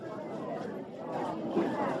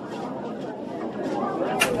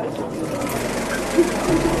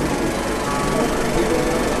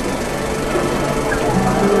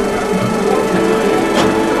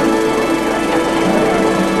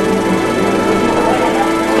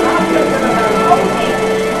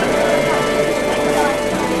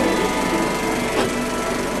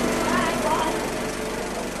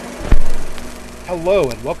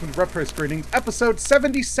Hello and welcome to Retro Screenings, episode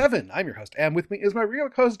 77. I'm your host, and with me is my real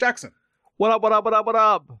host, Jackson. What up, what up, what up, what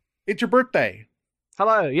up? It's your birthday.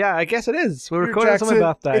 Hello, yeah, I guess it is. We're Here, recording Jackson, on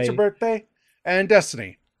my birthday. It's your birthday. And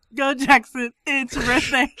Destiny. Go, Jackson. It's your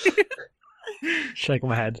birthday. Shaking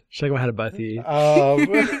my head at both of you.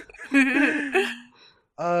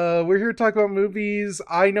 We're here to talk about movies.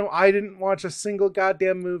 I know I didn't watch a single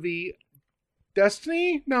goddamn movie.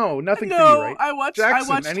 Destiny? No, nothing for you, right? I watched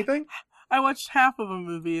Jackson, anything? I watched half of a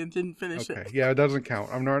movie and didn't finish Okay, it. yeah, it doesn't count.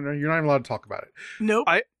 You're not even allowed to talk about it. Nope.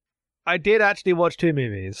 I did actually watch 2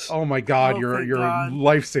 movies. Oh my god, Oh, you're thank a God.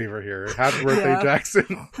 lifesaver here. Happy birthday, Yeah.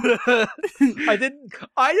 Jackson.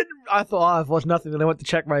 I thought, I've watched nothing, and I went to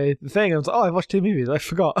check my thing, and I was like, I've watched 2 movies. I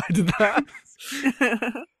forgot I did that.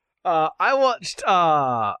 I watched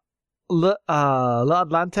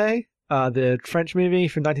L'Atlante, the French movie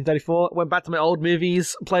from 1934. Went back to my old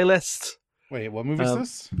movies playlist. Wait, what movie is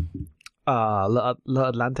this?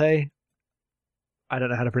 L'Atlante. I don't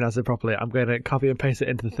know how to pronounce it properly. I'm going to copy and paste it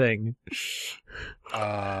into the thing.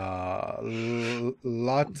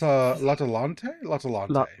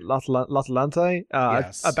 L'Atlante.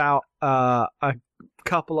 Yes. About a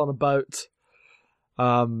couple on a boat.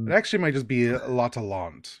 It actually might just be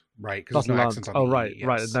L'Atalante, right? Because there's no accents on the E, yes.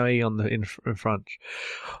 Right. No E on the in French.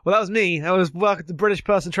 Well, that was me. I was working the British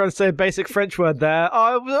person trying to say a basic French word there.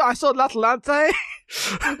 Oh, I saw L'Atlante.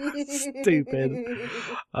 Stupid.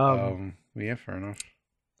 Yeah, fair enough.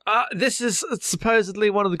 This is supposedly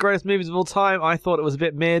one of the greatest movies of all time. I thought it was a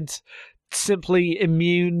bit mid. Simply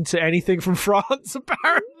immune to anything from France,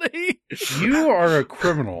 apparently. You are a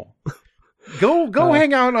criminal. Go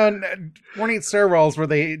hang out on ornate stairwells where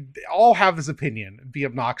they all have this opinion and be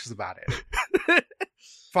obnoxious about it.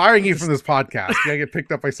 Firing you from this podcast. You gotta get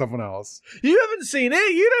picked up by someone else. You haven't seen it.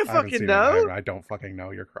 You don't I haven't fucking seen know. it. I don't fucking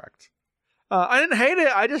know. You're correct. I didn't hate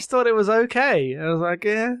it. I just thought it was okay. I was like,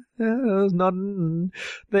 yeah, it was not.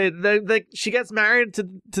 She gets married to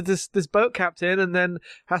this boat captain, and then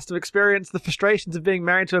has to experience the frustrations of being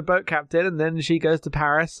married to a boat captain, and then she goes to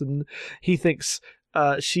Paris, and he thinks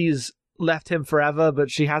she's left him forever,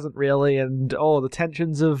 but she hasn't really, and the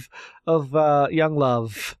tensions of young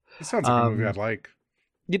love. It sounds like a movie I'd like.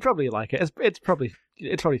 You'd probably like it. It's probably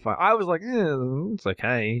fine. I was like, it's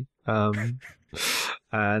okay.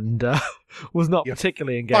 And was not You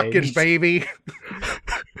particularly engaged. Fucking baby.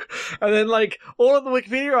 And then, like, all of the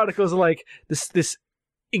Wikipedia articles are like this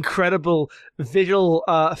incredible visual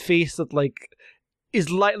feast that like is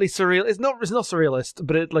lightly surreal. It's not surrealist,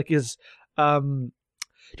 but it like is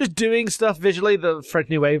just doing stuff visually that French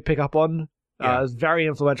New Wave pick up on. Yeah. It's a very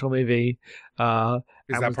influential movie.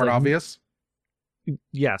 Is that part obvious?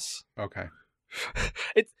 Yes. Okay.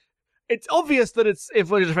 It's obvious that it's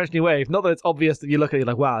influential to French New Wave. Not that it's obvious that you look at it, you're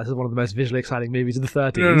like, wow, this is one of the most visually exciting movies of the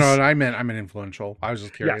 30s. No, I meant influential. I was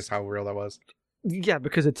just curious how real that was. Yeah,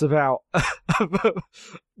 because it's about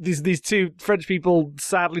these two French people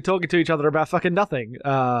sadly talking to each other about fucking nothing.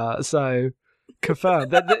 So,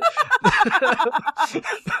 confirmed.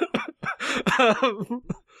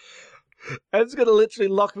 Ed's going to literally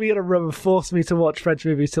lock me in a room and force me to watch French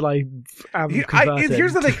movies till I am converted.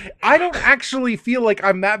 Here's the thing. I don't actually feel like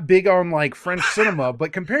I'm that big on like French cinema,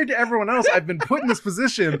 but compared to everyone else, I've been put in this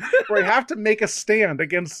position where I have to make a stand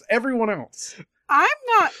against everyone else. I'm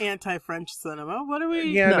not anti-French cinema. What are we?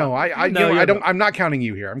 Yeah, no, I'm not counting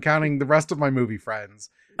you here. I'm counting the rest of my movie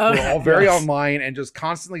friends. Okay. Who are all very online and just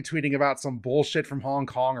constantly tweeting about some bullshit from Hong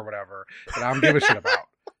Kong or whatever that I don't give a shit about.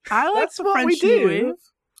 I like That's the what we French New do. Wave,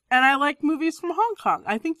 and I like movies from Hong Kong.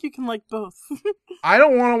 I think you can like both. I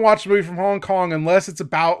don't want to watch a movie from Hong Kong unless it's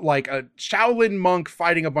about like a Shaolin monk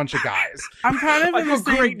fighting a bunch of guys. I'm kind of I've in the got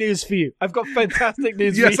same... great news for you. I've got fantastic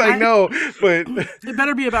news Yes, for you. I know, but It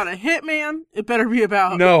better be about a hitman. It better be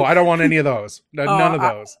about... no, I don't want any of those. None of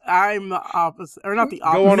those. I'm the opposite. Or not the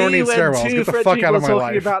opposite. Go on Me ornate when stairwells. two Get the French fuck out people of my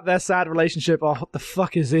talking life. about their sad relationship. Oh, what the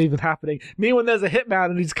fuck is even happening? Me when there's a hitman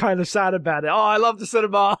and he's kind of sad about it. Oh, I love the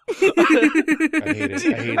cinema. I hate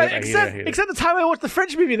it. Except the time I watched the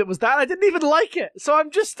French movie that was that, I didn't even like it. So I'm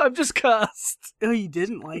just cursed. Oh, you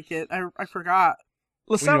didn't like it. I forgot.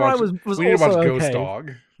 The Samurai was we need to also watch Ghost okay.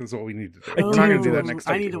 Dog. That's what we need to do. We're not going to do that next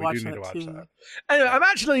I week. need to We watch do need that to watch too. that. Anyway, I'm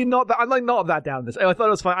actually not that. I'm like not that down this. I thought it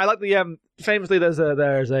was fine. I like the famously there's a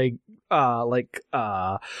guy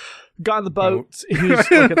on the boat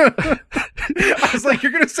who's like I was like,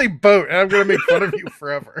 you're going to say boat, and I'm going to make fun of you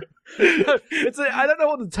forever. I don't know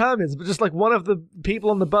what the term is, but just like one of the people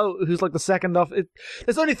on the boat who's like the second off.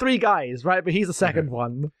 There's only 3 guys, right? But he's the second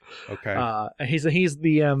one. Okay. He's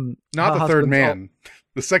the Not the third husband's man.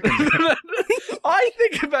 The second man. I I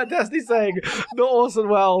think about Destiny saying not Orson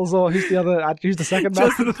Welles or who's the second man?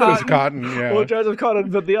 Joseph Joseph Cotton, yeah. Or Joseph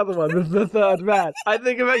Cotton, but the other one, the third man. I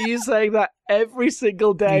think about you saying that every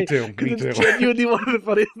single day. Me too. It's genuinely one of the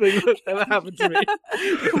funniest things that's ever happened to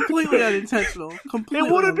me. Completely unintentional. Completely.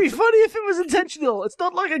 It wouldn't be funny if it was intentional. It's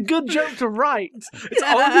not like a good joke to write. It's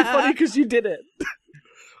only funny because you did it.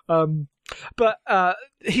 But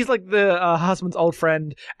he's like the husband's old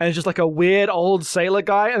friend, and it's just like a weird old sailor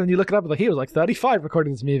guy. And then you look it up, and like he was like 35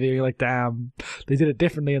 recording this movie. And you're like, damn, they did it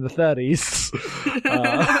differently in the 30s.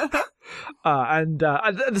 And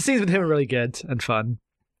the scenes with him are really good and fun.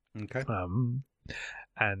 Okay. So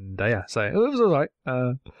it was alright.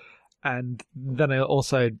 And then I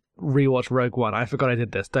also rewatched Rogue One. I forgot I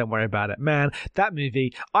did this. Don't worry about it. Man, that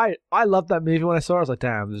movie, I loved that movie when I saw it. I was like,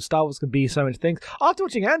 damn, Star Wars can be so many things. After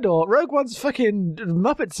watching Andor, Rogue One's fucking the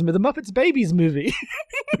Muppets Babies movie.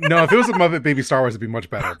 No, if it was a Muppet Baby Star Wars, it'd be much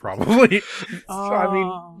better, probably. I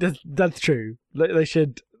mean, that's true. They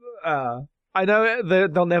should... I know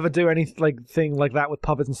they'll never do anything like that with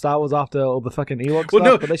puppets in Star Wars after all the fucking Ewok Well,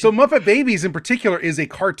 stuff. no. But So Muppet Babies in particular is a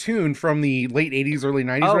cartoon from the late 80s, early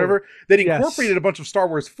 90s, Oh, whatever, that yes. incorporated a bunch of Star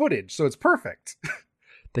Wars footage. So it's perfect.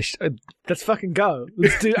 Let's fucking go.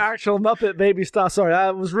 Let's do actual Muppet Baby Star. Sorry,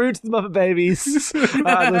 I was rude to the Muppet Babies.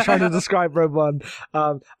 I was trying to describe Rogue One.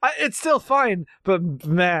 It's still fine, but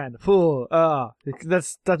man,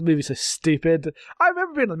 that movie's so stupid. I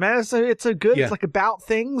remember being like, man, it's so good. Yeah. It's like about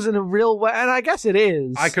things in a real way, and I guess it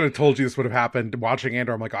is. I could have told you this would have happened watching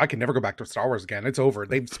Andor. I'm like, I can never go back to Star Wars again. It's over.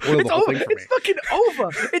 They've spoiled the whole thing for me. It's fucking over.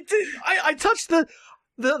 I touched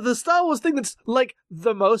the Star Wars thing that's like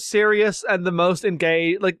the most serious and the most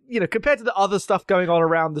engaged, like, you know, compared to the other stuff going on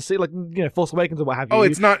around the sea, like, you know, Force Awakens or what have you. Oh,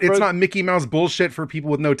 it's not Mickey Mouse bullshit for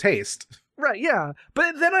people with no taste. Right, yeah.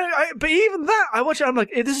 But then but even that, I watch it, I'm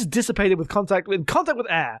like, this is dissipated with contact with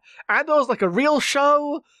air. Andor's like a real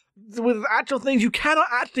show with actual things. You cannot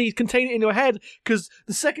actually contain it in your head, because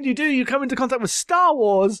the second you do, you come into contact with Star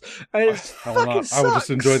Wars, and it's I will fucking not. I will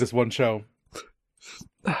just enjoy this one show.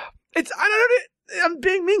 I'm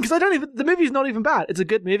being mean because the movie's not even bad. It's a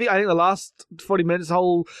good movie. I think the last 40 minutes, the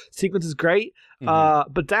whole sequence is great.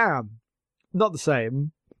 Mm-hmm. But damn, not the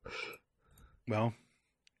same. Well,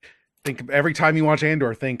 think every time you watch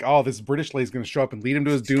Andor, think, oh, this British lady's going to show up and lead him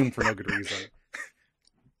to his doom for no good reason.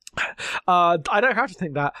 I don't have to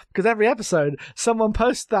think that, because every episode someone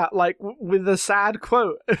posts that like with a sad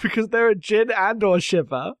quote because they're a Jyn Andor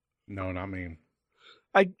shipper. No, not me.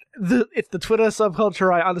 It's the Twitter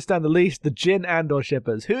subculture I understand the least. The Jyn Andor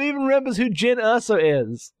shippers. Who even remembers who Jyn Erso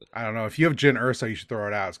is? I don't know. If you have Jyn Erso, you should throw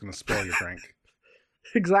it out. It's going to spoil your drink.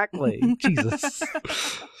 Exactly. Jesus.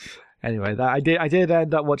 Anyway, I did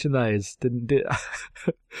end up watching those.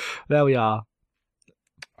 There we are.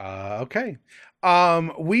 Okay.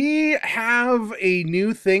 We have a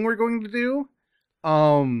new thing we're going to do.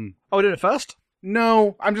 We did it first?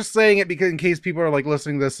 No, I'm just saying it because in case people are like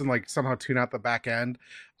listening to this and like somehow tune out the back end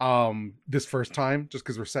this first time, just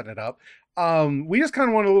because we're setting it up. We just kind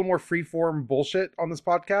of want a little more freeform bullshit on this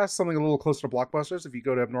podcast, something a little closer to Blockbusters. If you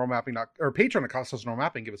go to abnormalmapping or Patreon at cost us normal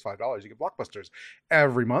mapping, give us $5, you get Blockbusters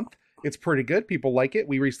every month. It's pretty good. People like it.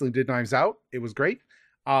 We recently did Knives Out. It was great.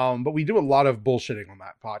 But we do a lot of bullshitting on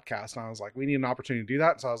that podcast. And I was like, we need an opportunity to do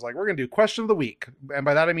that. So I was like, we're going to do question of the week. And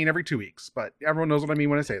by that, I mean every 2 weeks, but everyone knows what I mean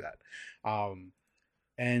when I say that.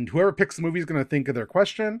 And whoever picks the movie is going to think of their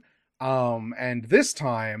question. And this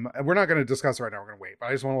time, we're not going to discuss it right now. We're going to wait, but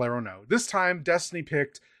I just want to let everyone know. This time, Destiny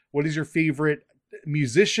picked, what is your favorite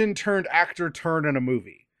musician turned actor turned in a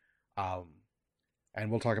movie? And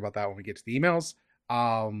we'll talk about that when we get to the emails.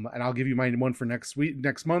 And I'll give you my one for next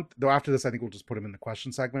month. Though after this, I think we'll just put them in the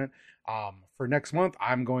question segment. For next month,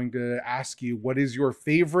 I'm going to ask you, what is your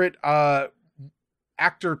favorite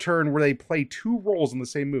actor turn where they play two roles in the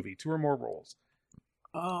same movie, two or more roles?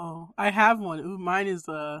 Oh, I have one. Ooh, mine is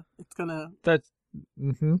it's gonna. That's.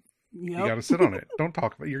 Mm-hmm. You gotta sit on it. Don't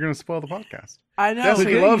talk about it. You're gonna spoil the podcast. I know.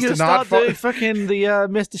 Destiny loves to not doing fucking the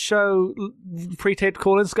Mr. Show pre-taped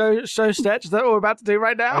call-in show sketch. Is that what we're about to do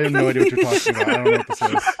right now? I have no idea what you're talking about. I don't know what this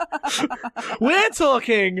is. We're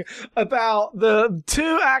talking about the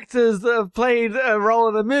two actors that have played a role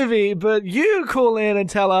in the movie, but you call in and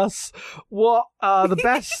tell us what the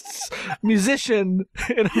best musician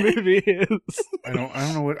in a movie is. I don't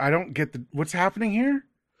know I don't get what's happening here.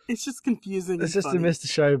 It's just confusing. It's just a Mr.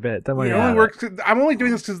 Show bit. Don't worry. I'm only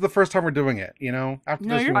doing this because it's the first time we're doing it. You know. After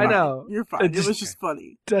no, this, you're I fine. know. You're fine. It was just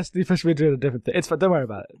funny. Destiny pushed me doing a different thing. It's fine. Don't worry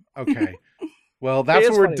about it. Okay. Well, that's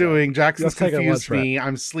what we're funny, doing. Jackson's Let's take it confused one me.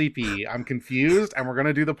 I'm sleepy. I'm confused, and we're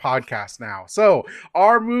gonna do the podcast now. So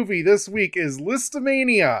our movie this week is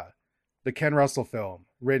Listomania, the Ken Russell film,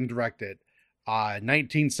 written, directed.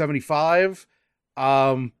 1975.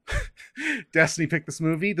 Destiny picked this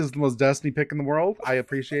movie. This is the most Destiny pick in the world. I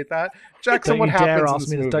appreciate that. Jackson, what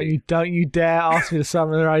happens in this movie? Don't you dare ask me to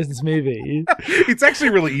summarize this movie. It's actually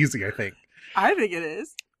really easy, I think. I think it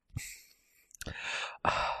is.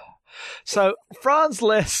 So, Franz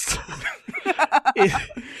Liszt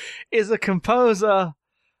is a composer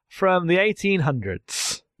from the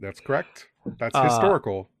 1800s. That's correct. That's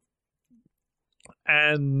historical.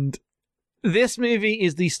 And this movie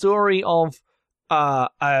is the story of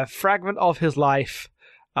a fragment of his life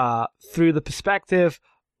through the perspective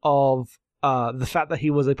of the fact that he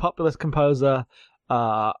was a populist composer,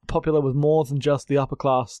 popular with more than just the upper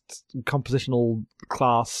class, compositional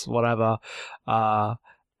class, whatever,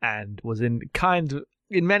 and was in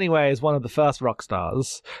many ways one of the first rock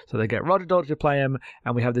stars. So they get Roger Daltrey to play him,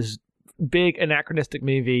 and we have this big anachronistic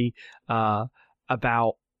movie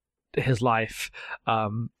about his life,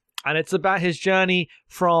 and it's about his journey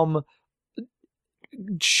from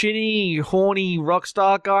shitty, horny rock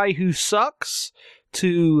star guy who sucks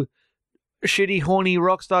to shitty, horny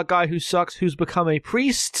rock star guy who sucks, who's become a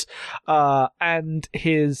priest, and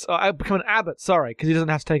become an abbot, sorry, because he doesn't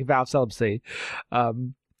have to take a vow of celibacy.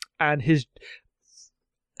 And it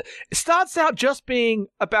starts out just being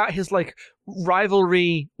about his, like,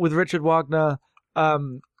 rivalry with Richard Wagner,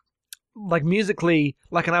 like, musically,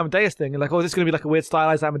 like an Amadeus thing, and like, oh, this is going to be like a weird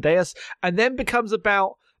stylized Amadeus, and then becomes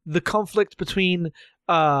about the conflict between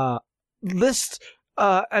Liszt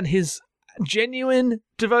and his genuine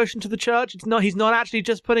devotion to the church. He's not actually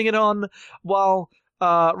just putting it on while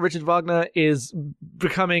Richard Wagner is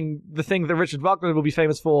becoming the thing that Richard Wagner will be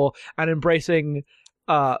famous for and embracing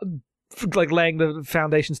like laying the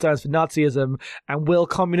foundation stones for Nazism. And will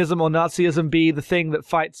communism or Nazism be the thing that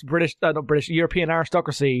fights European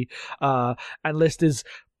aristocracy? And Liszt is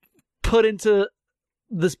put into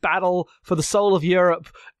this battle for the soul of Europe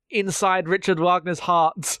inside Richard Wagner's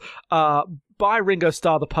heart by Ringo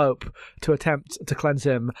Starr, the Pope, to attempt to cleanse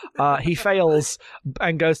him. He fails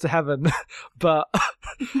and goes to heaven, but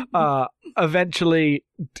eventually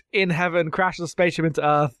in heaven crashes a spaceship into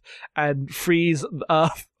Earth and frees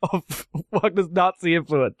Earth of Wagner's Nazi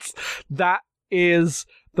influence. That is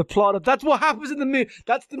the plot of... That's what happens in the movie.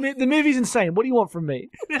 The movie's insane. What do you want from me?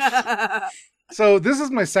 So this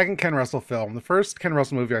is my second Ken Russell film. The first Ken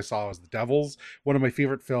Russell movie I saw was The Devils, one of my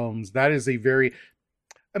favorite films. That is a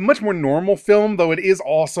much more normal film, though it is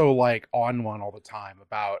also like on one all the time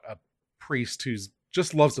about a priest who's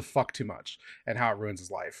just loves to fuck too much and how it ruins his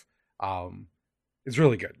life. It's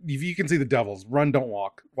really good. If you can see The Devils, Run, Don't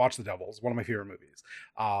Walk, watch The Devils. One of my favorite movies.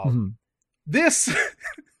 This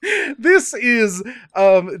is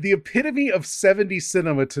the epitome of 70s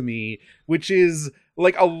cinema to me, which is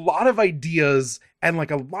like a lot of ideas and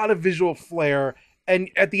like a lot of visual flair. And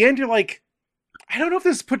at the end, you're like, I don't know if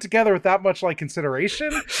this is put together with that much like consideration,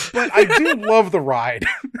 but I do love the ride.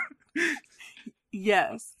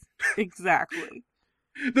 Yes, exactly.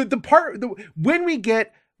 When we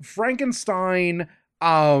get Frankenstein,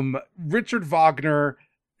 Richard Wagner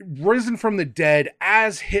risen from the dead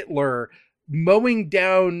as Hitler, mowing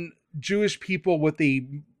down Jewish people with a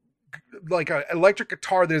electric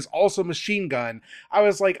guitar that is also a machine gun. I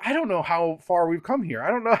was like, I don't know how far we've come here. I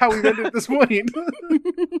don't know how we've ended at this point.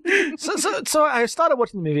 So I started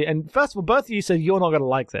watching the movie, and first of all, both of you said you're not going to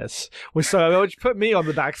like this, which put me on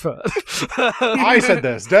the back foot. I said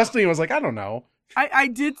this. Destiny was like, I don't know. I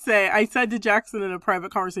said to Jackson in a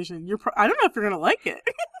private conversation, I don't know if you're going to like it.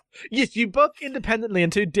 Yes, you both independently in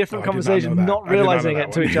two different conversations, not realizing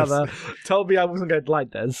it to each other, told me I wasn't going to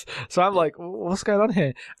like this. So I'm like, what's going on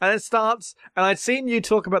here? And it starts, and I'd seen you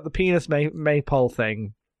talk about the penis maypole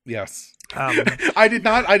thing. Yes. I did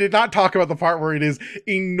not talk about the part where it is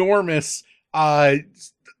enormous,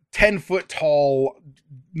 10-foot tall,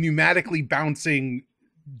 pneumatically bouncing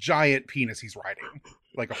giant penis he's riding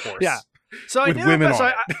like a horse. Yeah. So with women on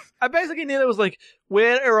it. I basically knew there was like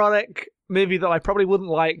weird erotic movie that I probably wouldn't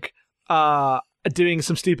like doing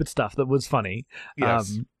some stupid stuff that was funny.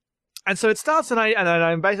 Yes. And so it starts, and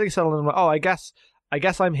I'm basically settled in. I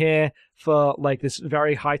guess I'm here for like this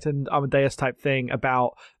very heightened Amadeus type thing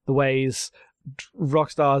about the ways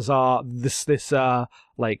rock stars are this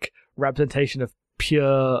like representation of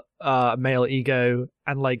pure male ego,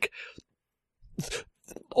 and like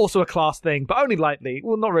also a class thing, but only lightly.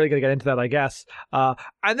 We're not really going to get into that, I guess.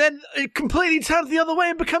 And then it completely turns the other way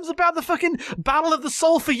and becomes about the fucking battle of the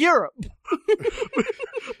soul for Europe.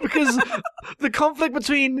 Because the conflict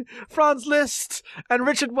between Franz Liszt and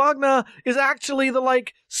Richard Wagner is actually the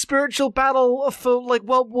like spiritual battle for like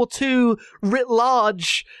World War II writ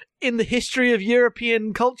large in the history of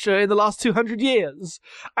European culture in the last 200 years.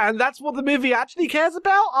 And that's what the movie actually cares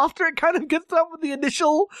about after it kind of gets done with the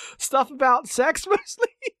initial stuff about sex mostly.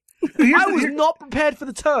 I was not prepared for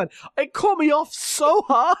the turn. It caught me off so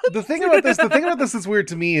hard. The thing about this that's weird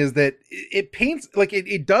to me is that it paints, like,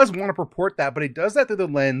 it does want to purport that, but it does that through the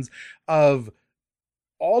lens of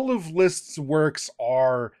all of Liszt's works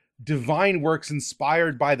are divine works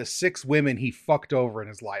inspired by the 6 women he fucked over in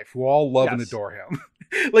his life, who all love and adore him.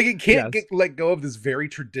 Like, it can't let go of this very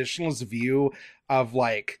traditionalist view of,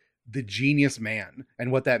 like, the genius man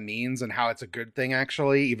and what that means and how it's a good thing,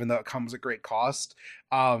 actually, even though it comes at great cost.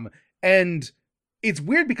 And it's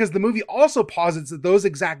weird because the movie also posits that those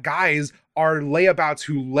exact guys are layabouts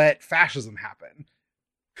who let fascism happen.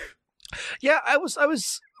 Yeah, I was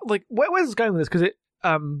like, where's this going with this? Because it,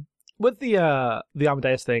 with the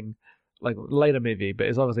Amadeus thing, like, later movie, but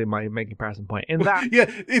it's obviously my main comparison point in that. Yeah,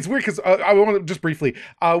 it's weird because I want to just briefly,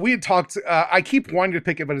 we had talked, I keep wanting to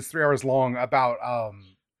pick it, but it's 3 hours long, about,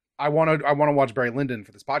 I want to watch Barry Lyndon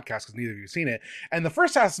for this podcast because neither of you have seen it. And the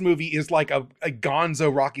first half of the movie is like a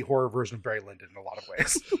gonzo Rocky Horror version of Barry Lyndon in a lot of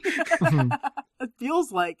ways. It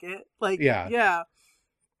feels like it. Like, yeah.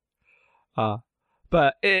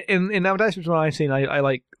 But in Amadeus, which one I've seen, I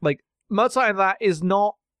like Mozart in that is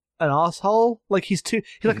not an asshole. Like, he's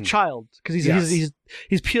like a child because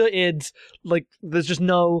he's pure id. Like, there's just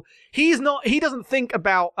no, he doesn't think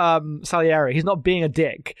about Salieri. He's not being a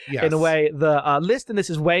dick in a way. The Liszt in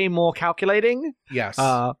this is way more calculating. Yes.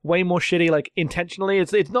 Way more shitty, like, intentionally.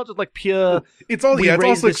 It's not just like pure. It's all it's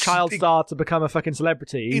also this child star to become a fucking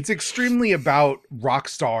celebrity. It's extremely about rock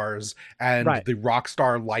stars and the rock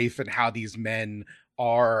star life and how these men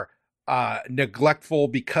are neglectful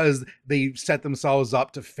because they set themselves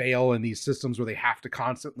up to fail in these systems where they have to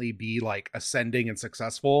constantly be, like, ascending and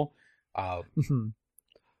successful. Yeah,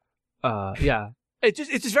 it's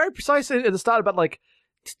just very precise at the start about, like,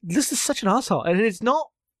 this is such an asshole, and it's not.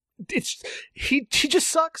 He just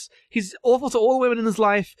sucks. He's awful to all the women in his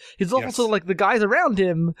life. He's awful to, like, the guys around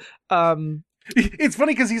him. It's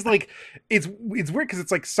funny because he's like, it's weird because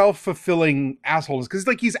it's like self-fulfilling assholes, because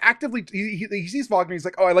like he's actively he sees Wagner, he's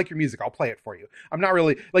like, oh, I like your music, I'll play it for you. I'm not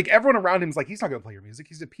really, like, everyone around him is like, he's not gonna play your music,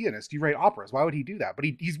 he's a pianist, you write operas, why would he do that? But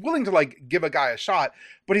he's willing to, like, give a guy a shot,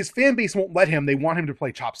 but his fan base won't let him. They want him to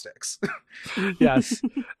play chopsticks. Yes.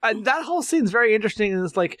 And that whole scene's very interesting, and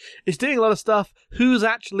it's like, it's doing a lot of stuff. Who's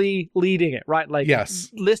actually leading it, right? Like,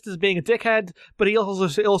 Liszt is being a dickhead, but he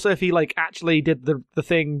also if he, like, actually did the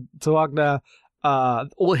thing to Wagner,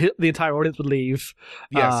 the entire audience would leave.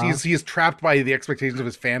 Yes, he is trapped by the expectations of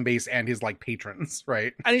his fan base and his, like, patrons,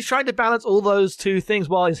 right? And he's trying to balance all those two things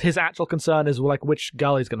while his actual concern is, like, which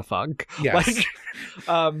girl he's gonna fuck. Yes.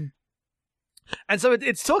 Like, and so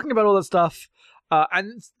it's talking about all that stuff,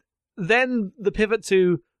 and then the pivot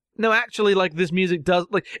to, no, actually, like, this music does,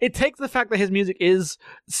 like, it takes the fact that his music is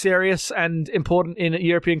serious and important in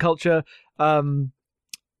European culture,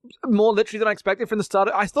 more literally than I expected from the start.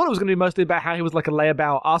 I thought it was going to be mostly about how he was, like, a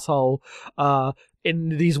layabout asshole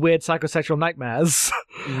in these weird psychosexual nightmares.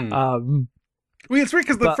 Well, it's weird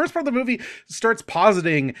because the first part of the movie starts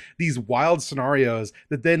positing these wild scenarios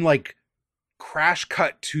that then, like, crash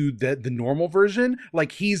cut to the normal version.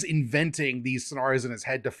 Like, he's inventing these scenarios in his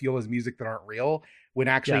head to feel his music that aren't real, when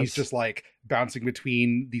actually he's just, like, bouncing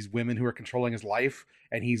between these women who are controlling his life,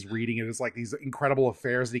 and he's reading it as, like, these incredible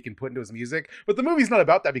affairs that he can put into his music. But the movie's not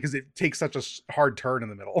about that because it takes such a hard turn in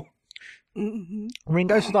the middle.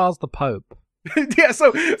 Ringo Starr's the Pope. Yeah,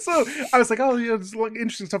 so I was like, oh, you know, there's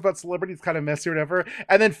interesting stuff about celebrities, kind of messy or whatever.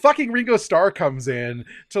 And then fucking Ringo Starr comes in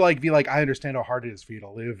to, like, be like, I understand how hard it is for you to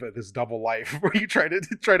live this double life where you try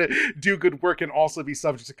to do good work and also be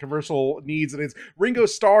subject to commercial needs. And it's Ringo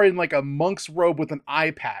Starr in, like, a monk's robe with an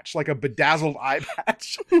eye patch, like a bedazzled eye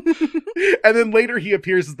patch. And then later he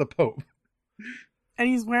appears as the Pope. And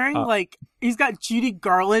he's wearing, like, he's got Judy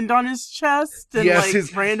Garland on his chest. And, yes,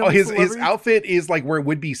 like, random his outfit is, like, where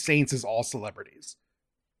would-be saints is all celebrities.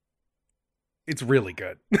 It's really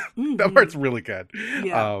good. That part's really good.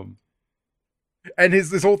 Yeah. And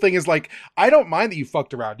his whole thing is, like, I don't mind that you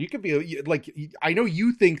fucked around. You could be, like, I know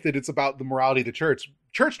you think that it's about the morality of the church.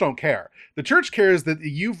 Church don't care. The church cares that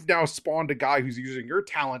you've now spawned a guy who's using your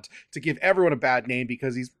talent to give everyone a bad name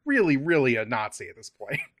because he's really, really a Nazi at this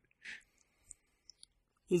point.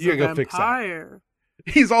 He's a vampire.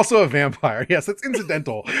 He's also a vampire. Yes, it's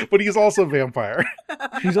incidental, but he's also a vampire.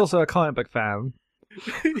 He's also a comic book fan.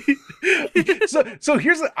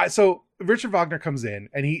 So Richard Wagner comes in,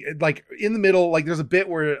 and he, like, in the middle, like, there's a bit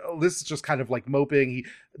where Liz is just kind of, like, moping. He,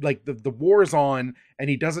 like, the war is on, and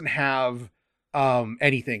he doesn't have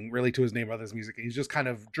anything really to his name other than music. He's just kind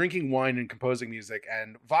of drinking wine and composing music.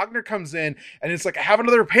 And Wagner comes in and it's like, I have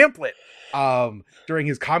another pamphlet during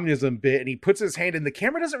his communism bit, and he puts his hand in. The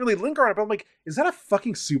camera doesn't really linger on it, but I'm like, is that a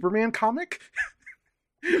fucking Superman comic?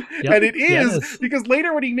 Yep. And it is, because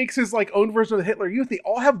later when he makes his like own version of the Hitler Youth, they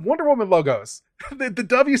all have Wonder Woman logos. The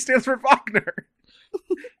W stands for Wagner.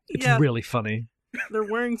 It's really funny. They're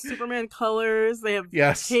wearing Superman colors. They have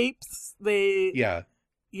capes.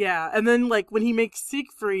 Yeah, and then like when he makes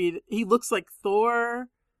Siegfried, he looks like Thor.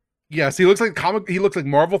 Yes, he looks like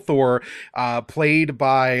Marvel Thor, played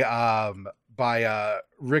by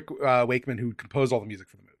Rick Wakeman, who composed all the music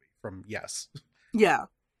for the movie from Yes. Yeah,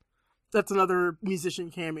 that's another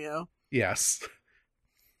musician cameo. Yes,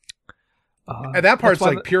 and that part's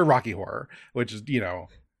like pure Rocky Horror, which is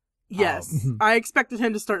Yes, I expected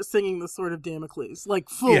him to start singing the Sword of Damocles, like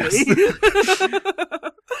fully. Yes.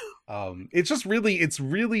 It's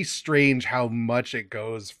really strange how much it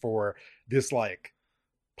goes for this like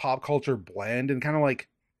pop culture blend, and kind of like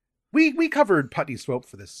we covered Putney Swope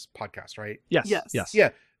for this podcast, right? Yes. Yeah.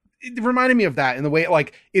 It reminded me of that in the way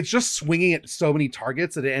like it's just swinging at so many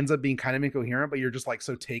targets that it ends up being kind of incoherent, but you're just like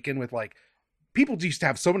so taken with like people used to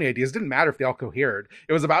have so many ideas. It didn't matter if they all cohered.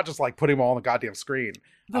 It was about just like putting them all on the goddamn screen.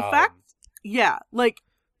 The fact, like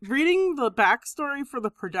reading the backstory for the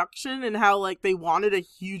production and how like they wanted a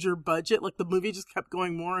huger budget, like the movie just kept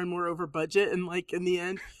going more and more over budget, and like in the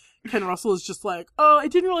end Ken Russell is just like, oh,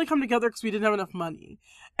 it didn't really come together because we didn't have enough money.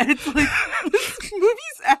 And it's like, this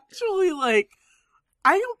movie's actually like,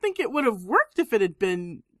 I don't think it would have worked if it had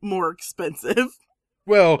been more expensive.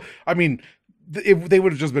 Well, I mean, they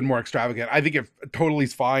would have just been more extravagant. I think it totally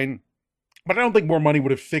is fine, but I don't think more money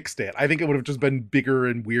would have fixed it. I think it would have just been bigger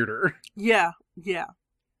and weirder. Yeah.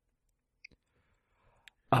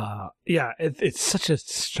 It's such a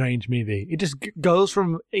strange movie. It just goes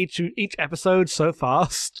from each episode so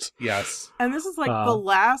fast. Yes. And this is like the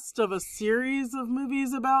last of a series of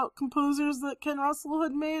movies about composers that Ken Russell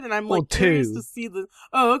had made, and I'm like curious to see the...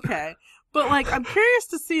 Oh, okay. But like, I'm curious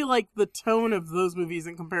to see like the tone of those movies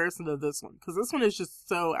in comparison to this one, because this one is just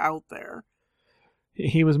so out there.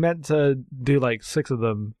 He was meant to do like 6 of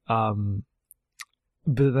them,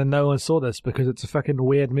 but then no one saw this because it's a fucking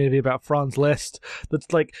weird movie about Franz Liszt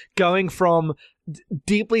that's like going from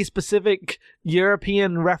deeply specific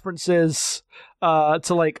European references to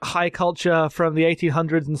like high culture from the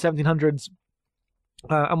 1800s and 1700s.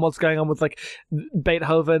 And what's going on with like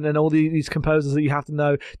Beethoven and all these composers that you have to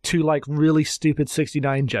know, to like really stupid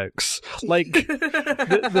 69 jokes. Like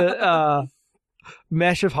the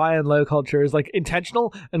mesh of high and low culture is like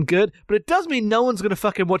intentional and good, but it does mean no one's gonna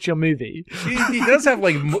fucking watch your movie. He does have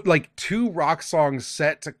like 2 rock songs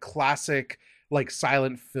set to classic like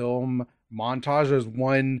silent film montage. There's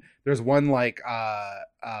one like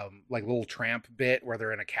little tramp bit where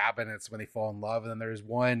they're in a cabin. It's when they fall in love, and then there's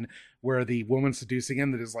one where the woman's seducing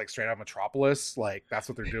him that is like straight out Metropolis. Like that's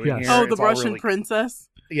what they're doing here. Oh, the Russian princess.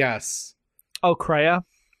 Yes. Oh, Kreia.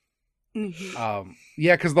 Mm-hmm.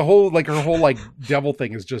 Because the whole like her whole like devil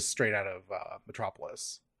thing is just straight out of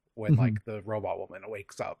Metropolis, when like the robot woman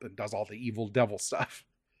wakes up and does all the evil devil stuff.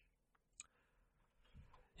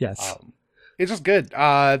 Yes. It's just good.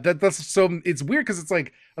 That's so it's weird because it's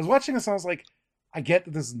like I was watching this and I was like, I get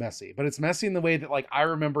that this is messy, but it's messy in the way that like I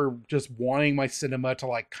remember just wanting my cinema to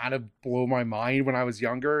like kind of blow my mind when I was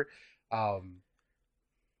younger.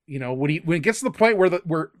 When it gets to the point where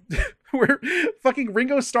fucking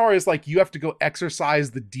Ringo Starr is like, you have to go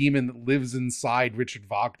exorcise the demon that lives inside Richard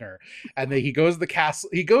Wagner, and then he goes to the castle.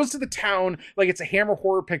 He goes to the town like it's a Hammer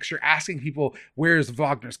horror picture, asking people where's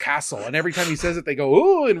Wagner's castle, and every time he says it, they go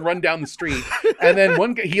ooh and run down the street. And then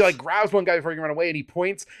one guy, he like grabs one guy before he can run away, and he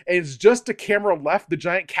points, and it's just a camera left the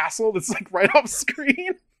giant castle that's like right off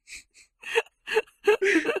screen.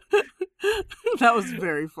 That was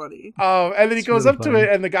very funny. And then he goes really up to it,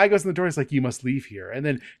 and the guy goes in the door. He's like, "You must leave here," and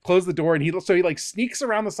then close the door. And he like sneaks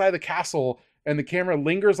around the side of the castle, and the camera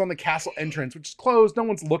lingers on the castle entrance, which is closed. No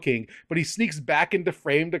one's looking, but he sneaks back into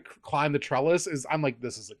frame to climb the trellis. I'm like,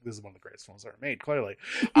 this is one of the greatest films ever made. Clearly,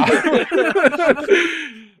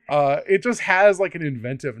 it just has like an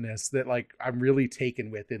inventiveness that like I'm really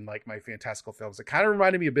taken with in like my fantastical films. It kind of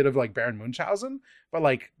reminded me a bit of like Baron Munchausen, but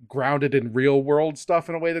like grounded in real world stuff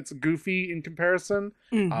in a way that's goofy in comparison.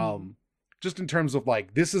 Just in terms of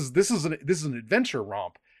like this is an adventure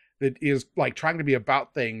romp that is like trying to be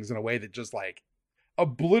about things in a way that just like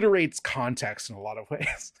obliterates context in a lot of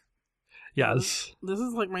ways. Yes. This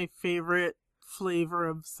is like my favorite flavor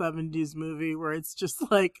of 70s movie, where it's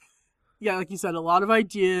just like, yeah, like you said, a lot of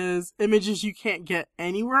ideas, images you can't get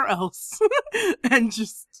anywhere else, and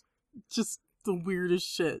just the weirdest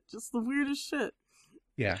shit. Just the weirdest shit.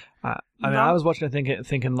 Yeah. I mean, I was watching it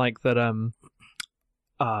thinking like that.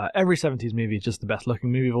 Every 70s movie is just the best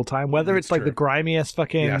looking movie of all time. Whether it's like true. the grimiest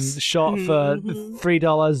fucking Yes. shot for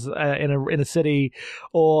 $3 in a city,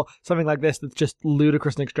 or something like this that's just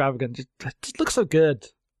ludicrous and extravagant, just looks so good.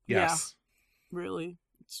 Yes. Really,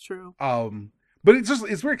 it's true. But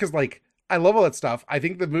it's weird because like I love all that stuff. I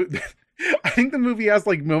think the movie movie has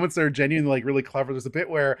like moments that are genuinely like really clever. There's a bit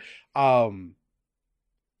where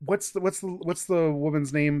what's the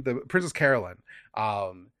woman's name? The Princess Carolyn.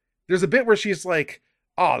 There's a bit where she's like,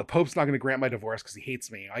 oh, the Pope's not going to grant my divorce because he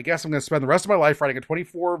hates me. I guess I'm going to spend the rest of my life writing a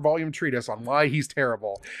 24-volume treatise on why he's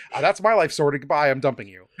terrible. That's my life sorted. Goodbye. I'm dumping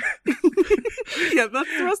you. Yeah,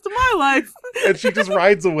 that's the rest of my life. And she just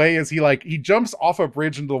rides away as he jumps off a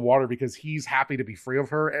bridge into the water because he's happy to be free of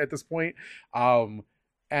her at this point.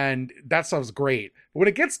 And that stuff's great. But when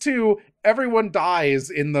it gets to everyone dies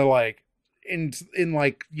in the like in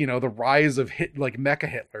like, you know, the rise of Mecha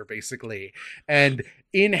Hitler basically, and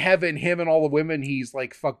in heaven him and all the women he's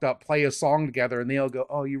like fucked up play a song together and they all go,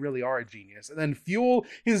 oh, you really are a genius, and then fuel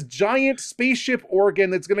his giant spaceship organ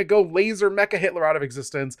that's gonna go laser Mecha Hitler out of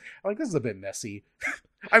existence. I'm like, this is a bit messy.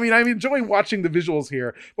 I mean, I'm enjoying watching the visuals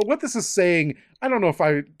here, but what this is saying, I don't know if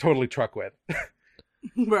I totally truck with.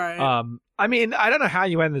 Right. I mean, I don't know how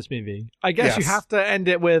you end this movie. I guess you Yes. have to end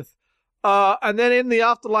it with and then in the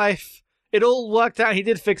afterlife it all worked out. He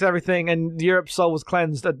did fix everything, and Europe's soul was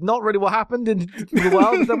cleansed. Not really what happened in the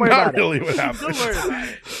world. Don't worry Not about really it. what happened. Don't worry about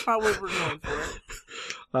it. Probably we're going for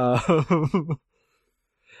it.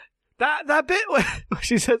 That bit where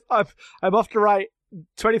she says, "I'm off to write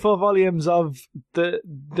 24 volumes of the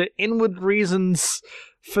inward reasons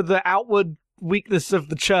for the outward weakness of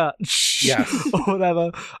the church." Yes. or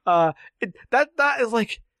whatever. That is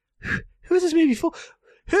like, who is this movie for?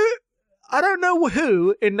 I don't know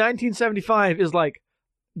who in 1975 is like,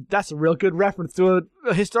 that's a real good reference to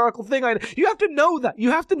a historical thing. You have to know that.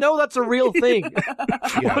 You have to know that's a real thing.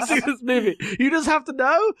 Watching this movie, you just have to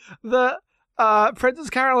know that Princess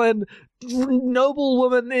Carolyn, noble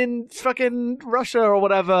woman in fucking Russia or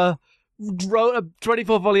whatever, wrote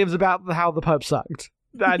 24 volumes about how the Pope sucked.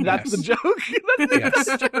 And that's Yes. the joke. Yes.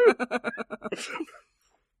 True.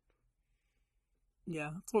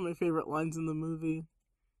 Yeah, that's one of my favorite lines in the movie.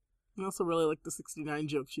 I also really like the 69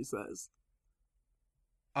 joke she says.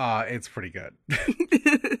 It's pretty good.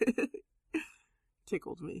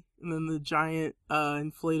 Tickled me. And then the giant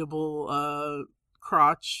inflatable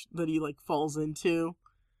crotch that he like falls into.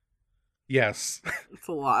 Yes. It's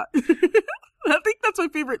a lot. I think that's my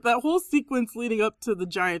favorite. That whole sequence leading up to the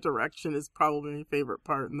giant erection is probably my favorite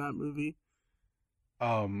part in that movie.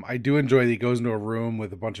 I do enjoy that he goes into a room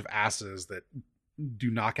with a bunch of asses that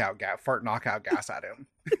do fart knockout gas at him.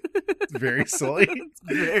 It's very silly. It's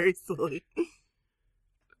very silly.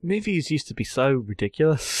 Movies used to be so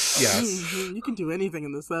ridiculous. Yes. Mhm. You can do anything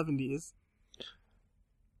in the 70s.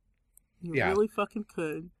 You Yeah. really fucking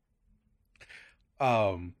could.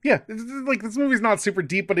 Yeah, like this movie's not super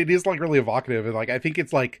deep, but it is like really evocative, and like I think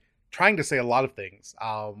it's like trying to say a lot of things.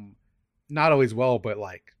 Not always well, but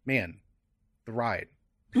like, man, the ride.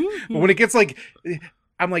 Mhm. But when it gets like,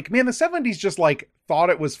 I'm like, man, the 70s just like thought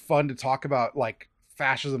it was fun to talk about like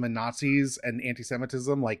fascism and Nazis and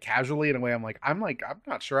anti-Semitism like casually in a way. I'm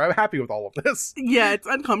not sure I'm happy with all of this. Yeah, it's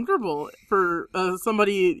uncomfortable for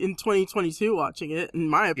somebody in 2022 watching it, in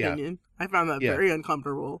my opinion. I found that Yeah. very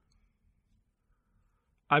uncomfortable.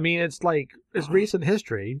 I mean, it's recent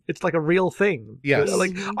history. It's like a real thing. Yes.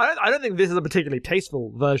 Like, I don't think this is a particularly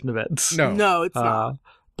tasteful version of it. No. No, it's not.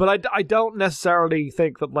 But I don't necessarily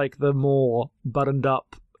think that like the more buttoned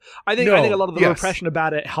up. I think No, a lot of the yes. repression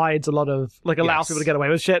about it hides a lot of like allows Yes. people to get away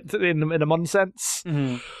with shit in a modern sense.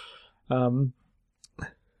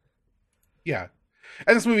 Yeah.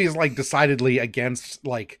 And this movie is like decidedly against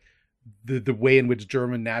like the way in which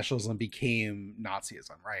German nationalism became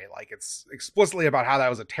Nazism, right? Like it's explicitly about how that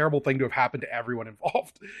was a terrible thing to have happened to everyone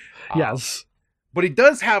involved. Yes. But he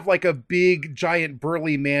does have like a big giant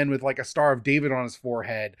burly man with like a Star of David on his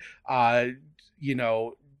forehead, you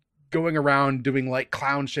know, going around doing like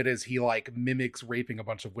clown shit as he like mimics raping a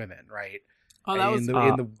bunch of women, right? Oh, that was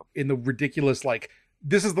in the ridiculous like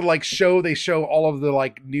this is the like show they show all of the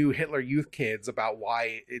like new Hitler Youth kids about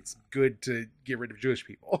why it's good to get rid of Jewish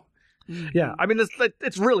people. Yeah, I mean,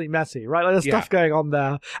 it's really messy, right? Like, there's Yeah. stuff going on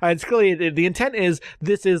there, and it's clearly the intent is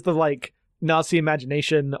this is the like Nazi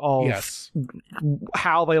imagination of Yes.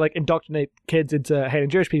 how they like indoctrinate kids into hating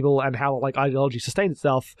Jewish people and how like ideology sustains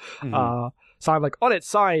itself. Mhm. So I'm like on its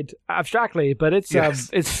side abstractly, but it's Yes.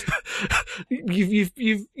 it's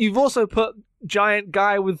you've also put giant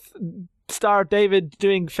guy with Star of David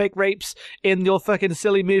doing fake rapes in your fucking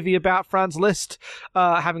silly movie about Franz Liszt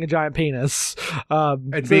having a giant penis.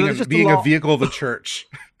 And so being a vehicle of the church.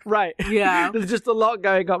 Right. Yeah. There's just a lot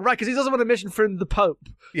going on. Right, because he's also on a mission from the Pope.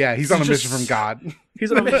 Yeah, he's on a mission from God.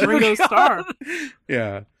 He's on a mission Ringo from Starr. God.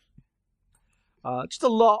 Yeah. Just a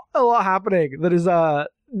lot happening that is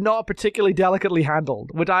not particularly delicately handled.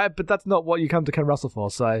 But that's not what you come to Ken Russell for.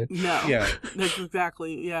 So No. Yeah. That's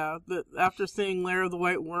exactly, yeah. After seeing Lair of the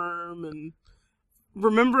White Worm and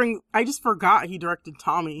remembering, I just forgot he directed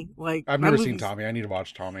Tommy. Like, I've that never seen movie's- Tommy. I need to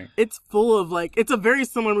watch Tommy. It's full of, like, it's a very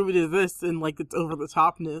similar movie to this in, like, its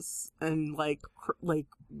over-the-topness and, like,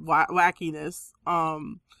 wackiness,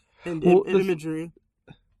 and imagery.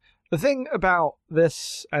 the thing about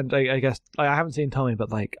this, and I guess I haven't seen Tommy, but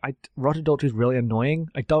like, Roger Daltrey's really annoying.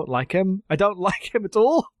 I don't like him. I don't like him at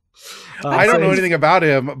all. I don't so know he's- anything about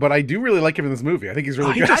him, but I do really like him in this movie. I think he's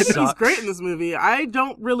really he good. I just think he's sucks. great in this movie. I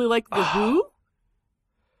don't really like The Who.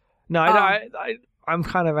 No, I'm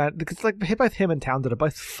kind of because like both him and Townsend are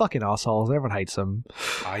both fucking assholes. Everyone hates them.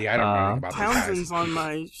 Yeah, I don't know anything about those guys. Townsend's on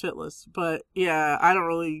my shit list, but yeah, I don't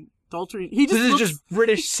really. Daltrey. He just This looks, is just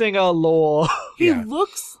British singer lore. He Yeah.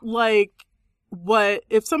 looks like what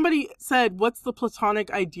if somebody said, "What's the platonic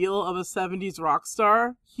ideal of a '70s rock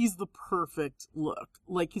star?" He's the perfect look.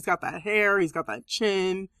 Like he's got that hair, he's got that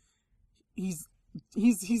chin. He's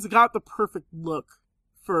got the perfect look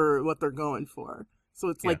for what they're going for. So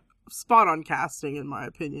it's like spot on casting, in my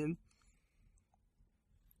opinion.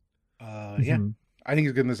 Yeah. Mhm. I think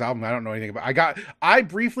he's good in this album. I don't know anything about. I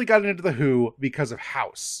briefly got into the Who because of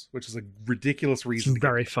House, which is a ridiculous reason. It's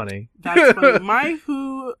very funny. That's funny. My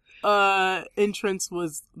Who entrance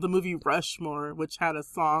was the movie Rushmore, which had a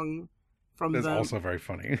song from That's them also very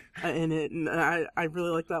funny. in it, and I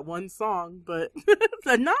really like that one song, but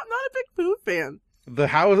I'm not a big Who fan.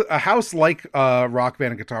 A house like Rock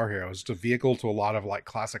Band and Guitar Hero is just a vehicle to a lot of like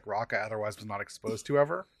classic rock I otherwise was not exposed to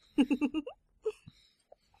ever.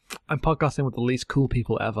 I'm podcasting with the least cool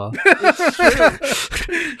people ever.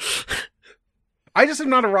 I just am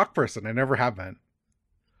not a rock person. I never have been.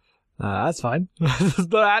 That's fine.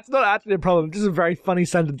 That's not actually a problem. Just a very funny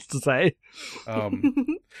sentence to say.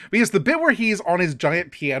 Because the bit where he's on his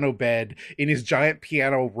giant piano bed in his giant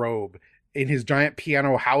piano robe in his giant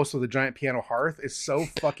piano house with a giant piano hearth is so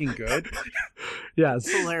fucking good. Yes.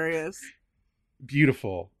 Hilarious.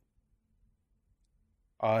 Beautiful.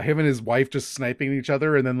 Him and his wife just sniping each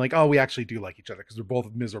other, and then like, oh, we actually do like each other because we're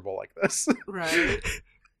both miserable like this. Right.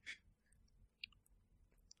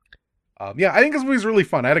 Yeah, I think this movie's really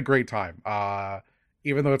fun. I had a great time.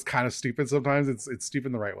 Even though it's kind of stupid sometimes, it's stupid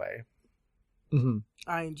in the right way. Mm-hmm.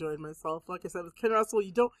 I enjoyed myself. Like I said, with Ken Russell,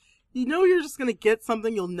 you know you're just gonna get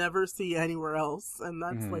something you'll never see anywhere else, and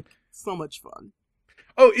that's like so much fun.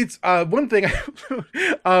 Oh, it's one thing.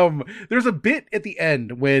 There's a bit at the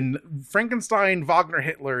end when Frankenstein Wagner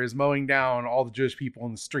Hitler is mowing down all the Jewish people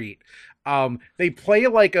in the street. They play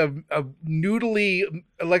like a noodly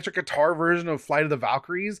electric guitar version of Flight of the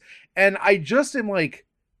Valkyries, and I just am like,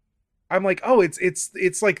 I'm like, oh,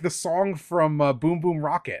 it's like the song from Boom Boom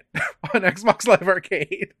Rocket on Xbox Live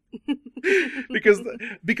Arcade,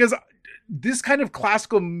 because this kind of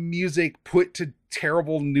classical music put to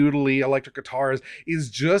terrible noodly electric guitars is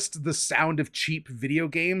just the sound of cheap video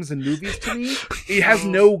games and movies to me. It has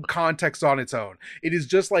no context on its own. It is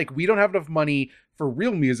just like, we don't have enough money for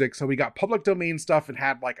real music, so we got public domain stuff and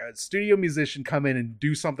had like a studio musician come in and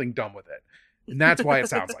do something dumb with it. And that's why it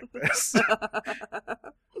sounds like this.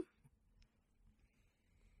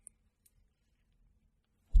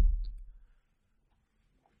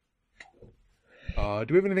 Do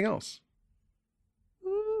we have anything else?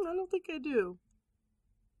 I don't think I do.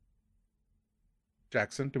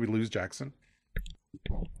 Jackson? Did we lose Jackson?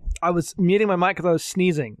 I was muting my mic because I was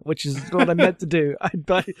sneezing, which is what I meant to do. I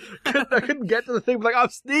couldn't get to the thing, like, I'm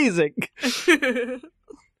sneezing.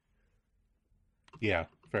 Yeah,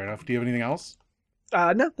 fair enough. Do you have anything else?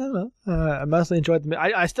 No. I mostly enjoyed the.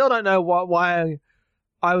 I still don't know why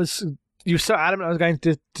I was. You were so adamant I was going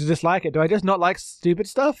to dislike it. Do I just not like stupid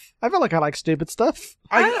stuff? I feel like I like stupid stuff.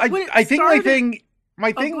 I think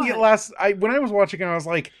my thing go ahead. when I was watching it, I was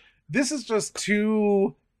like, this is just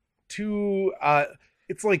too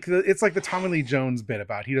it's like the Tommy Lee Jones bit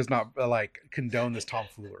about he does not like condone this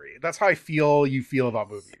tomfoolery. That's how I feel you feel about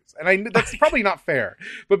movies. And that's probably not fair.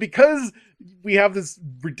 But because we have this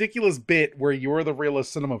ridiculous bit where you're the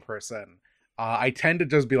realist cinema person, I tend to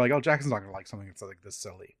just be like, oh, Jackson's not gonna like something that's like this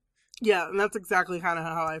silly. Yeah, and that's exactly kind of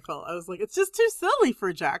how I felt. I was like, it's just too silly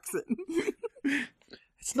for Jackson.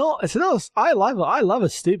 It's not. I love a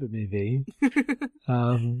stupid movie.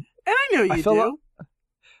 And I know you feel do.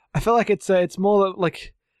 I feel like it's more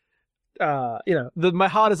like my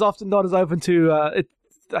heart is often not as open to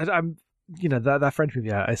I'm that French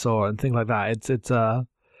movie I saw and things like that.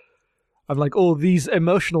 I'm like, oh, these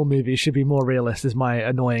emotional movies should be more realist. Is my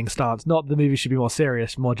annoying stance. Not the movies should be more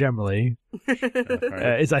serious, more generally.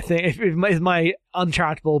 Is I think is my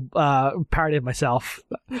uncharitable parody of myself.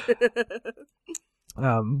 I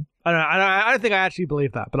don't think I actually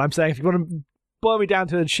believe that, but I'm saying if you want to boil me down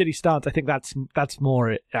to a shitty stance, I think that's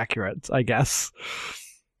more accurate, I guess.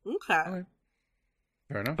 Okay.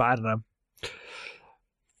 Fair enough. But I don't know.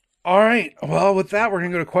 All right. Well, with that, we're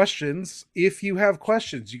going to go to questions. If you have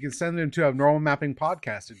questions, you can send them to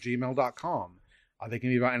abnormalmappingpodcast@gmail.com. They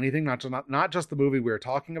can be about anything, not just the movie we were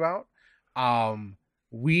talking about.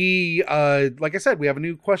 We like I said, we have a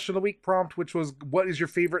new question of the week prompt, which was, what is your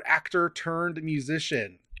favorite actor turned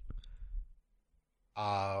musician?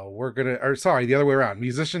 The other way around.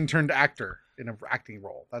 Musician turned actor in an acting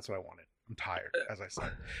role. That's what I wanted. I'm tired, as I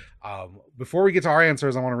said. Before we get to our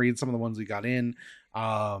answers, I want to read some of the ones we got in.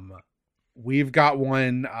 We've got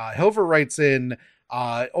one. Hilver writes in,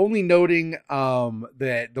 only noting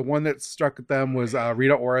that the one that struck at them was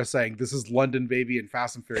Rita Ora saying, "This is London, baby," and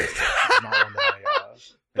Fast and Furious. Not one that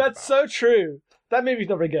That's so true. That movie's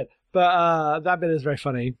not very good, but that bit is very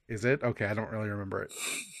funny. Is it? Okay, I don't really remember it.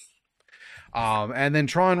 And then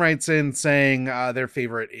Tron writes in saying their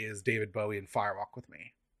favorite is David Bowie and Firewalk with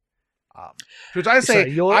Me. Which I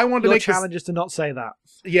say, I wanted to make challenge is to not say that.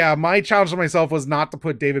 Yeah, my challenge to myself was not to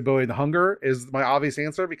put David Bowie in The Hunger is my obvious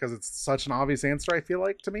answer, because it's such an obvious answer, I feel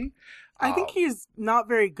like, to me. I think he's not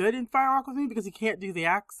very good in Firewalk with Me because he can't do the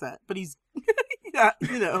accent, but he's, yeah,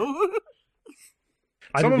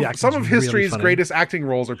 Some of history's greatest acting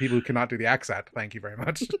roles are people who cannot do the accent. Thank you very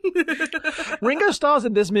much. Ringo Starr's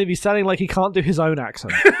in this movie sounding like he can't do his own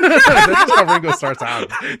accent. That's just how Ringo starts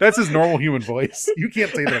out. That's his normal human voice. You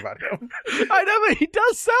can't say that about him. I know, but he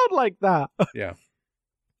does sound like that. Yeah.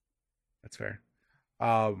 That's fair.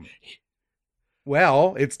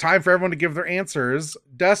 Well, it's time for everyone to give their answers.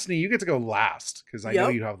 Destiny, you get to go last, because I know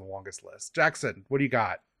you have the longest list. Jackson, what do you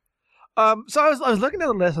got? So I was looking at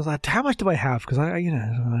the list. I was like, how much do I have? Because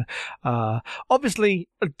obviously,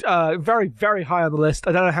 very, very high on the list.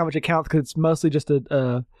 I don't know how much it counts because it's mostly just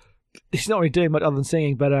he's not really doing much other than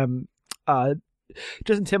singing. But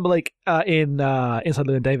Justin Timberlake in Inside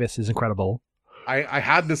Llewyn Davis is incredible. I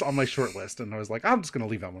had this on my short list, and I was like, I'm just going to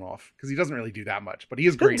leave that one off because he doesn't really do that much, but he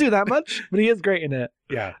is great. Doesn't do that much, but he is great in it.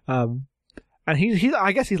 Yeah. And he's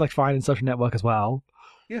I guess he's like fine in Social Network as well.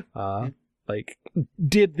 Yeah. Like,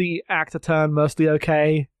 did the actor turn mostly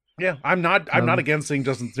okay? Yeah, I'm not against seeing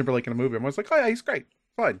Justin Timberlake in a movie. I was like, oh yeah, he's great,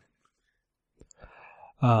 fine.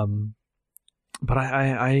 But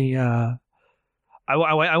I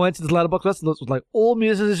went to the Letterboxd list and looked like all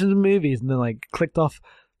musicians in movies, and then like clicked off.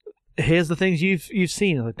 Here's the things you've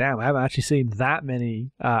seen. I was like, damn, I haven't actually seen that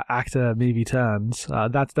many actor movie turns.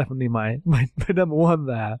 That's definitely my number one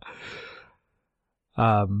there.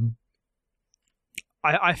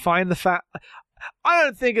 I find the fact I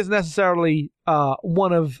don't think it's necessarily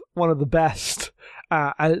one of the best,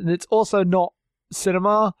 and it's also not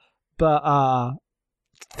cinema, but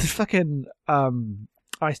fucking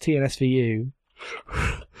Ice-T and SVU.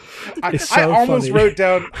 I almost wrote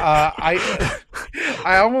down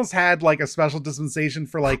I almost had like a special dispensation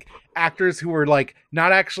for like actors who were like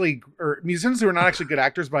not actually, or musicians who are not actually good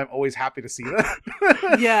actors, but I'm always happy to see them.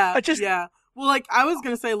 Yeah. Yeah. Well, like, I was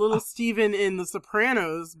going to say Little Steven in The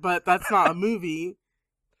Sopranos, but that's not a movie.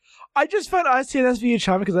 I just found Ice-T and SVU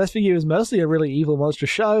charming because SVU is mostly a really evil, monstrous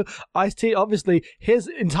show. Ice-T, obviously, his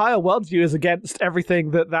entire worldview is against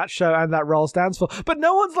everything that show and that role stands for. But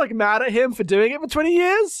no one's, like, mad at him for doing it for 20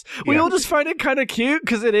 years. We all just find it kind of cute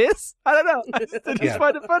because it is. I don't know. I just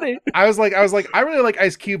find it funny. I was like, I really like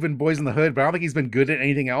Ice Cube and Boys in the Hood, but I don't think he's been good at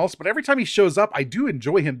anything else. But every time he shows up, I do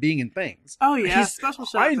enjoy him being in things. Oh, yeah. Special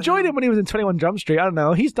shout. I enjoyed him when he was in 21 Jump Street. I don't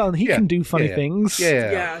know. He can do funny things.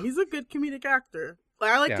 Yeah, he's a good comedic actor.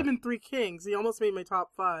 Like, I liked him in Three Kings. He almost made my top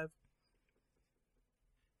 5.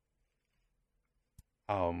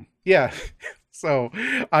 Yeah. So,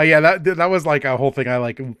 that was like a whole thing I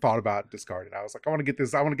like thought about and discarded. I was like, I want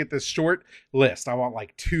to get this short list. I want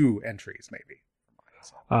like 2 entries maybe.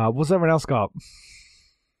 What's everyone else got?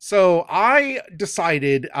 So I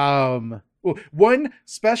decided, one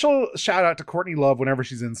special shout out to Courtney Love whenever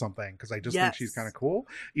she's in something, because I just think she's kind of cool,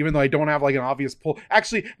 even though I don't have like an obvious pull.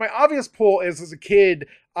 Actually, my obvious pull is as a kid,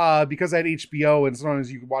 because I had HBO, and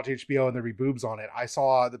sometimes you could watch HBO and there'd be boobs on it. I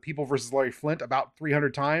saw The People versus Larry Flint about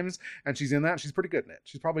 300 times, and she's in that. She's pretty good in it.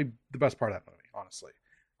 She's probably the best part of that movie, honestly.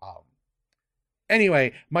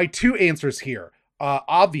 Anyway, my 2 answers here,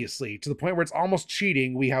 obviously, to the point where it's almost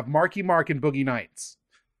cheating, we have Marky Mark and Boogie Nights.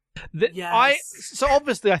 Yes. So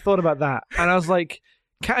obviously I thought about that, and I was like,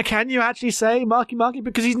 can you actually say Marky Marky?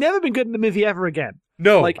 Because he's never been good in the movie ever again.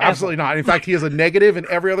 No, Like, absolutely not. In fact, he is a negative in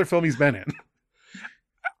every other film he's been in.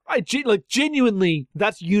 Genuinely,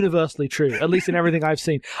 that's universally true. At least in everything I've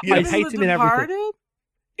seen. Yes. I Even hate The him in everything. Departed?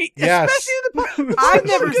 Yes. Especially in the I've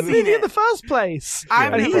never seen seen it in it. the first place.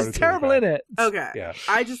 I've And never he's seen it. terrible in it. Okay. Yeah.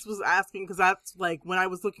 I just was asking because that's like when I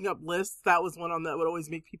was looking up lists, that was one on that would always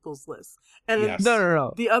make people's lists. And then Yes.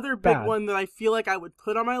 No. the other big Bad. one that I feel like I would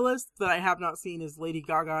put on my list that I have not seen is Lady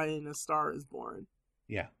Gaga in A Star Is Born.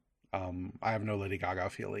 Yeah. I have no Lady Gaga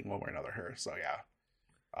feeling one way or another her. So yeah.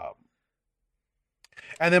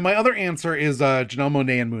 And then my other answer is Janelle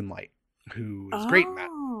Monáe in Moonlight, who is great in that.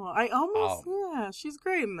 Oh, I almost yeah, she's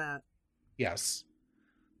great in that. Yes.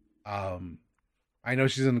 I know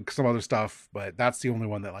she's in some other stuff, but that's the only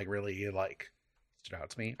one that like really like stood out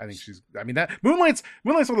to me. I think that Moonlight's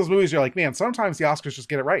one of those movies you're like, man, sometimes the Oscars just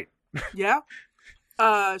get it right. Yeah.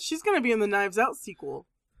 She's gonna be in the Knives Out sequel.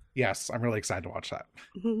 Yes, I'm really excited to watch that.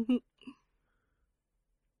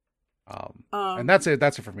 And that's it.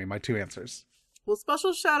 That's it for me. My two answers. Well,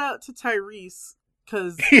 special shout out to Tyrese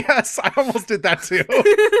because Yes, I almost did that too.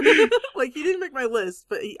 like he didn't make my list,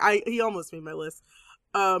 but he almost made my list.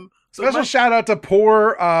 So Special shout out to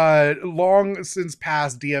poor, long since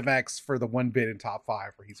past DMX for the one bit in top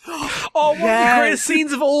 5 where he's. Oh, one of the Yes. greatest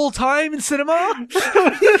scenes of all time in cinema.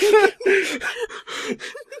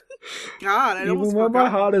 God, I Even almost when my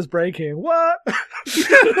forgot. heart is breaking. What?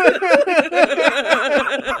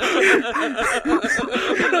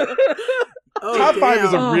 Oh, Top 5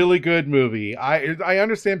 is damn. a really good movie. I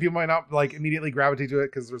understand people might not like immediately gravitate to it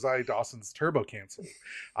because Rosario Dawson's Turbo canceled,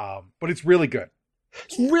 but it's really good.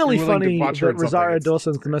 It's really I'm willing to funny watch her that in something. Rosario It's-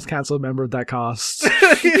 Dawson's the most cancelled member of that cast.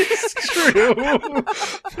 It's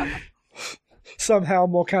true. Somehow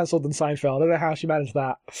more cancelled than Seinfeld. I don't know how she managed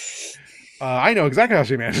that. I know exactly how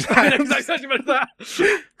she managed I know that. exactly how she managed that.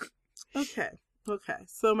 Okay.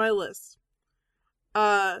 So my list.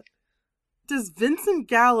 Does Vincent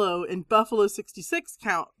Gallo in Buffalo 66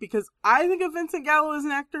 count? Because I think of Vincent Gallo as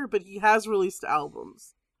an actor, but he has released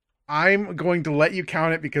albums. I'm going to let you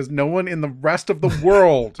count it because no one in the rest of the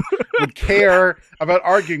world would care about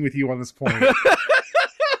arguing with you on this point.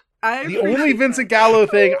 The only Vincent Gallo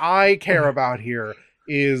thing I care about here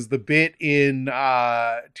is the bit in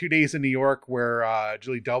 2 Days in New York where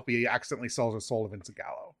Julie Delpy accidentally sells her soul to Vincent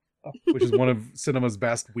Gallo, which is one of cinema's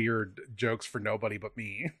best weird jokes for nobody but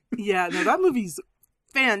me. Yeah, no, that movie's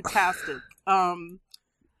fantastic.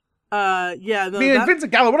 Yeah, no, Man, that,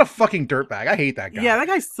 Vincent Gallo, what a fucking dirtbag. I hate that guy. yeah, that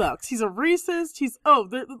guy sucks. He's a racist.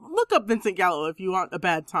 Look up Vincent Gallo if you want a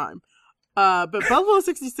bad time. But Buffalo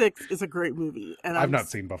 66 is a great movie, and I've not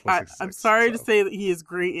seen Buffalo 66. I'm sorry to so. say that he is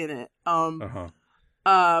great in it. Uh-huh.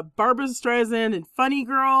 Barbara Streisand in Funny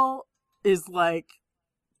Girl is like,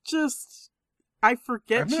 I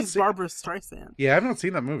forget I've not she's seen- Barbara Streisand. Yeah, I've not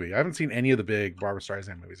seen that movie. I haven't seen any of the big Barbara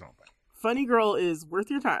Streisand movies, I don't think. Funny Girl is worth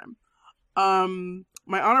your time.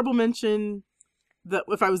 My honorable mention that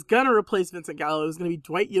if I was gonna replace Vincent Gallo, it was gonna be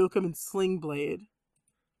Dwight Yoakam in Sling Blade.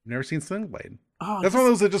 Never seen Sling Blade. Oh, That's one of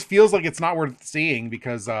those that just feels like it's not worth seeing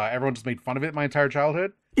because everyone just made fun of it my entire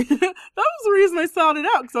childhood. that was the reason I sought it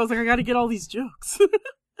out because I was like, I got to get all these jokes. It's a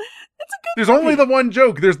good. There's movie. only the one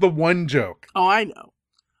joke. There's the one joke. Oh, I know.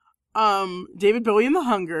 David Bowie in The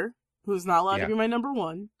Hunger, who's not allowed Yeah. to be my number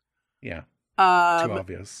one. Yeah, too But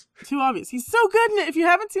obvious. too obvious. He's so good in it. If you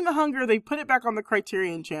haven't seen The Hunger, they put it back on the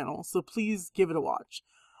Criterion channel, so please give it a watch.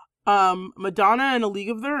 Madonna in A League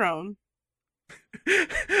of Their Own.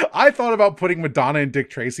 I thought about putting Madonna and Dick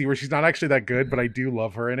Tracy, where she's not actually that good, but I do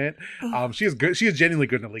love her in it. She is good. She is genuinely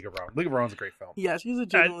good in League of Her Own. League of Her Own is a great film. Yeah, she's a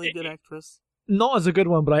genuinely good actress. Not as a good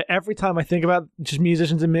one, but every time I think about just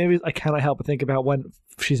musicians in movies, I cannot help but think about when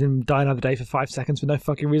she's in Die Another Day for 5 seconds for no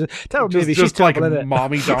fucking reason. Terrible movie. She's Just like terrible in it.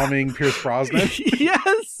 mommy doming Pierce Brosnan.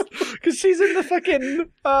 Yes, because she's in the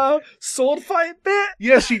fucking sword fight bit.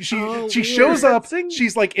 Yeah, she Oh, she weird. shows up. Fencing?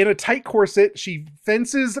 She's like in a tight corset. She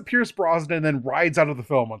fences Pierce Brosnan and then rides out of the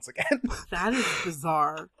film once again. That is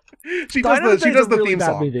bizarre. She Die Another does Day is a the really theme bad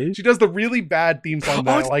song. movie. She does the really bad theme song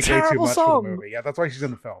that I it's a like way too terrible much song. for the movie. Yeah, that's why she's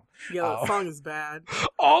in the film. Yeah, that Oh. song is bad.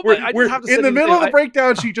 Oh, Where, my, I where just have to say in the this middle of thing. the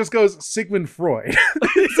breakdown, she just goes Sigmund Freud.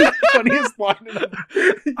 It's the funniest line.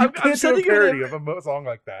 You I'm can't do a sending you an parody of a song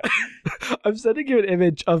like that. I'm sending you an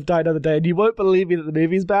image of Die Another Day, and you won't believe me that the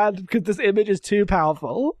movie's bad because this image is too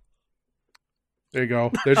powerful. There you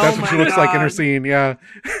go. That's what she my looks like in her God. scene. Yeah.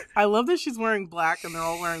 I love that she's wearing black and they're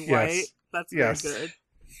all wearing Yes. white. That's very Yes. good.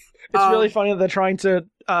 It's really funny that they're trying to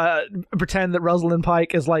pretend that Rosalind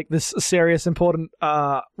Pike is like this serious, important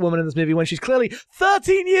woman in this movie when she's clearly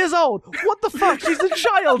 13 years old. What the fuck? She's a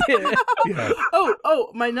child here. Yeah.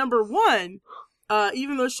 Oh, my number one,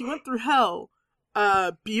 even though she went through hell,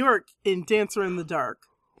 Bjork in Dancer in the Dark.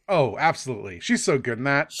 Oh, absolutely. She's so good in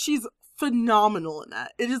that. She's phenomenal in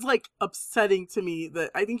that. It is like upsetting to me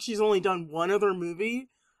that I think she's only done one other movie.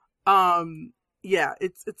 Yeah,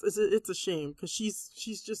 it's a shame because she's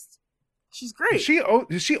great.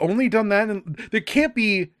 Has she only done that? And it can't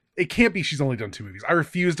be she's only done 2 movies. I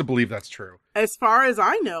refuse to believe that's true. As far as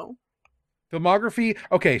I know. Filmography,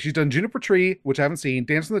 okay, she's done Juniper Tree, which I haven't seen,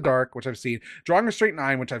 Dance in the Dark, which I've seen, Drawing a Straight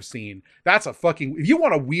Line, which I've seen. That's a fucking, if you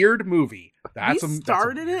want a weird movie, we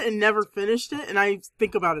started it and never finished it, and I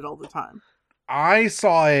think about it all the time. I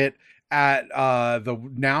saw it at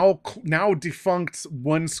the now defunct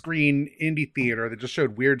one screen indie theater that just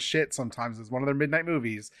showed weird shit sometimes as one of their midnight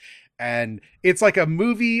movies. And it's like a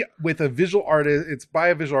movie with a visual artist. It's by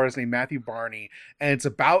a visual artist named Matthew Barney, and it's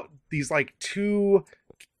about these like 2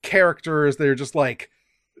 characters that are just like,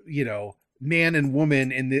 you know, man and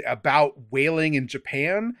woman about whaling in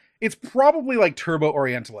Japan. It's probably like Turbo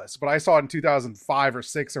Orientalist, but I saw it in 2005 or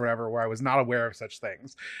 6 or whatever, where I was not aware of such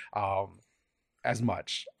things as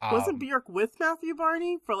much. Wasn't Bjork with Matthew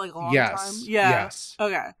Barney for like a long time? Yes. Yeah. Yes.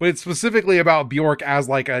 Okay. But it's specifically about Bjork as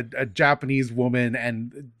like a Japanese woman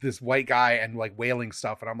and this white guy and like whaling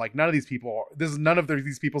stuff. And I'm like, none of these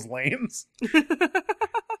people's lanes.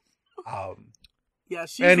 Yeah,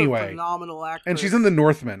 she's a phenomenal actress. And she's in The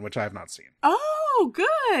Northman, which I have not seen. Oh,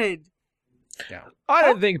 good. Yeah. I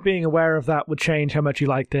don't think being aware of that would change how much you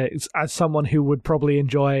liked it. As someone who would probably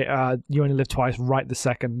enjoy You Only Live Twice right this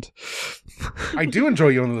second. I do enjoy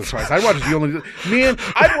You Only Live Twice. I'd watch You Only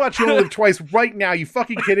Live Twice right now. You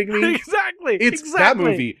fucking kidding me? Exactly. That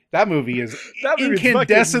movie is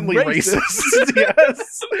incandescently racist.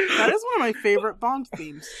 Yes. That is one of my favorite Bond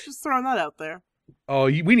themes. Just throwing that out there. Oh,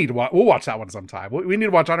 we need to watch. We'll watch that one sometime. We need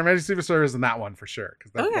to watch Honor Majesty's Secret Service and that one for sure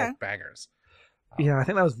because they're both bangers. Yeah, I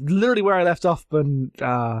think that was literally where I left off when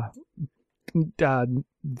whatever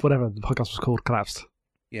the podcast was called collapsed.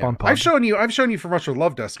 Yeah, I've shown you From Russia with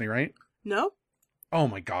Love, Destiny, right? No. Oh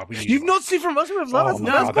my god, you've not seen From Russia with Love?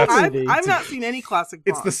 I've not seen any classic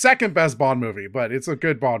Bond. It's the second best Bond movie, but it's a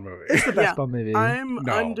good Bond movie. It's the best Bond movie.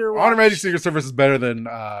 Underwatched. Honor Majesty's Secret Service is better than.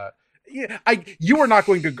 You are not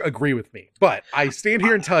going to agree with me, but I stand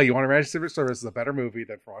here and tell you, Honor Majesty's Secret Service is a better movie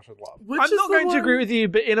than From Russia with Love. I'm not going to agree with you,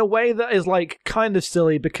 but in a way that is like kind of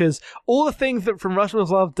silly because all the things that From Russia with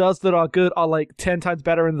Love does that are good are like 10 times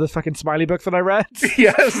better in the fucking Smiley book that I read.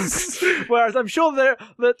 Yes. Whereas I'm sure that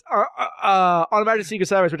Honor Majesty's Secret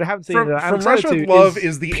Service, which I haven't seen, From Russia with Love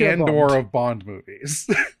is the Andor of Bond movies.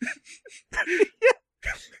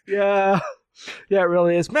 Yeah. Yeah, it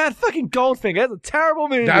really is. Man, fucking Goldfinger. That's a terrible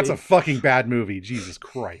movie. That's a fucking bad movie. Jesus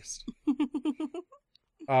Christ.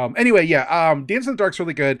 Anyway, yeah. Dance in the Dark's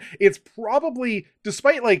really good. It's probably,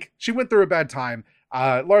 despite like she went through a bad time,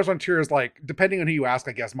 Lars von Trier is like, depending on who you ask,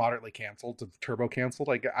 I guess moderately canceled to turbo canceled.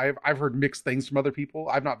 Like I've heard mixed things from other people.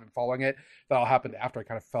 I've not been following it. That all happened after I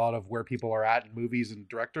kind of fell out of where people are at in movies and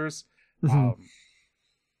directors. Mm-hmm.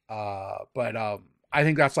 But I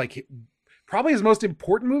think that's like probably his most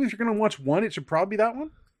important movie. If you're going to watch one, it should probably be that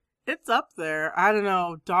one. It's up there. I don't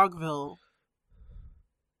know. Dogville.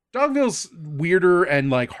 Dogville's weirder and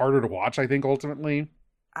like harder to watch, I think, ultimately.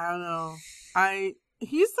 I don't know.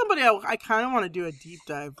 He's somebody I kind of want to do a deep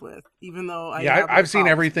dive with, even though I've seen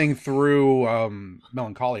everything through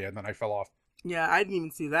Melancholia, and then I fell off. Yeah, I didn't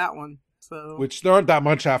even see that one. So, which there aren't that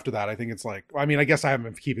much after that. I think it's like, I mean, I guess I haven't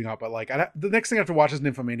been keeping up, but like the next thing I have to watch is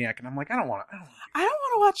Nymphomaniac, and I'm like, I don't want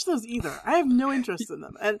to watch those either. I have no interest in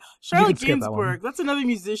them. And Charlotte Gainsbourg, that's another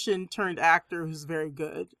musician turned actor who's very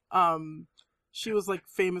good. She was like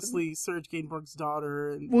famously Serge Gainsbourg's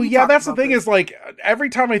daughter. And well, yeah, that's the thing is like every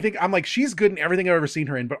time I think, I'm like, she's good in everything I've ever seen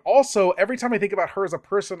her in, but also every time I think about her as a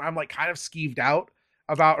person, I'm like kind of skeeved out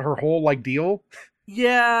about her whole like deal.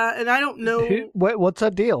 Yeah, and I don't know. What's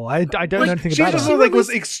her deal? I don't know anything about her. She just like was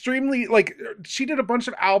extremely like, she did a bunch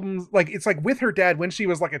of albums, like it's like with her dad when she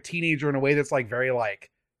was like a teenager in a way that's like very like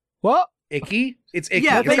what icky. It's icky.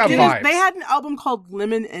 Yeah, it's got vibes. They had an album called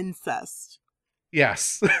Lemon Incest.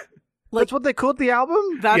 Yes. Like, that's what they called the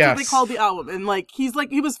album? That's what they called the album. And like he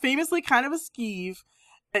was famously kind of a skeeve,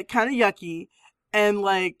 kind of yucky, and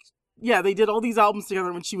like yeah, they did all these albums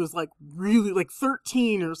together when she was like really like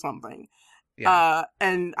 13 or something. Yeah.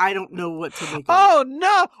 And I don't know what to make of it.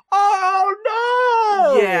 No! Oh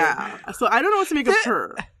no! Yeah. So I don't know what to make of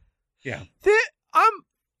her. Yeah.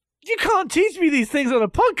 You can't teach me these things on a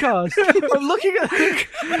podcast. I'm looking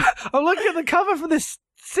at the cover for this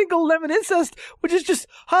single lemon incest, which is just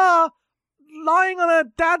her lying on her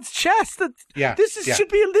dad's chest. That should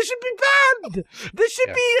be banned. This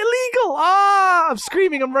should be illegal. I'm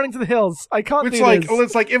screaming. I'm running to the hills. I can't do this. Well,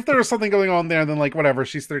 it's like if there's something going on there, then like whatever.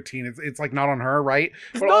 She's 13. It's like not on her, right?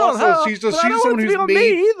 But also, she's someone who's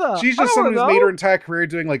made her entire career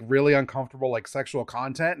doing like really uncomfortable like sexual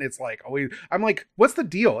content, and it's like always. I'm like, what's the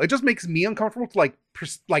deal? It just makes me uncomfortable to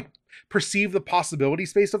like perceive the possibility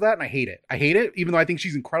space of that, and I hate it, even though I think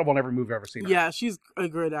she's incredible in every movie I've ever seen her. Yeah, she's a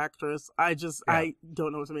great actress. I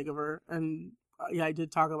don't know what to make of her, and I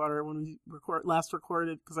did talk about her when we last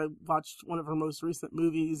recorded because I watched one of her most recent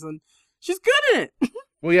movies, and she's good in it.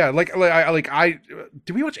 Well, yeah,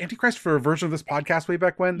 did we watch Antichrist for a version of this podcast way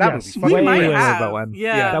back when? That was way back when.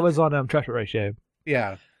 Yeah, that was on Traffic Ratio.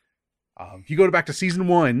 Yeah. If you go back to season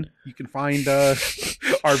 1, you can find our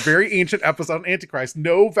very ancient episode on Antichrist.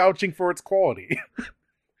 No vouching for its quality.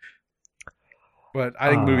 But I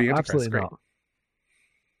think the movie Antichrist is great.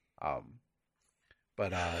 Not.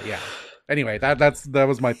 But yeah. Anyway, that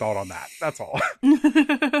was my thought on that. That's all.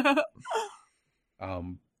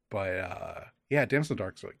 Yeah, Dance in the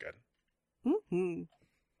Dark's really good. Mm-hmm.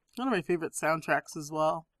 One of my favorite soundtracks as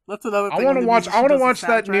well. That's another thing. I want to watch I want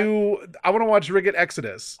to watch Rigged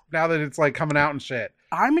Exodus now that it's like coming out and shit.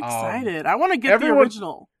 I'm excited. I want to get the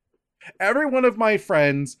original. Every one of my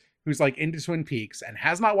friends who's like into Twin Peaks and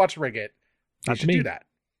has not watched Rigged, they should do that.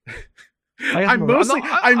 I'm mostly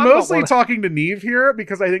talking to Neve here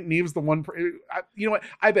because I think Neve's the one. You know what?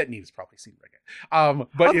 I bet Neve's probably seen Rigged.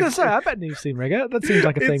 But I was gonna say, I bet Neve's seen Rigged. That seems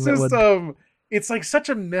like a thing that would. It's like such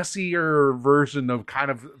a messier version of kind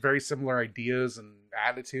of very similar ideas and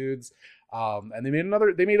attitudes. And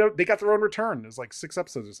they got their own return. It was like 6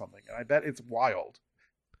 episodes or something. And I bet it's wild.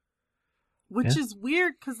 Which is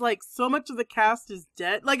weird because like so much of the cast is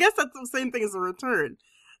dead. Like, I guess that's the same thing as the return.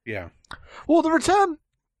 Yeah. Well, the return,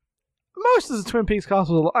 most of the Twin Peaks cast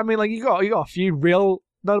was, I mean, like you got a few real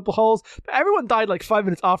notable holes, but everyone died like 5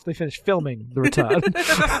 minutes after they finished filming the return.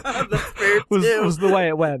 That's fair too. was the way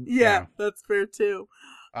it went. Yeah, that's fair too.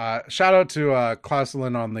 Shout out to Klaus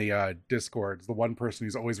Lynn on the Discord. It's the one person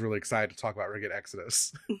who's always really excited to talk about Rigged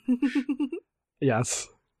Exodus. Yes.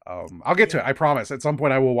 I'll get to it. I promise. At some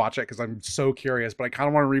point I will watch it because I'm so curious, but I kind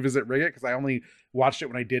of want to revisit Rigged because I only watched it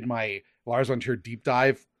when I did my Lars von Trier deep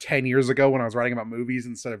dive 10 years ago when I was writing about movies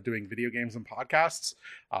instead of doing video games and podcasts.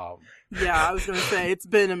 Yeah, I was going to say, it's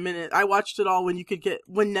been a minute. I watched it all when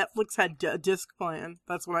Netflix had a disc plan.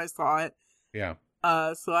 That's when I saw it. Yeah.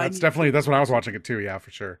 That's when I was watching it too. Yeah,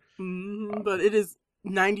 for sure. Mm-hmm, but it is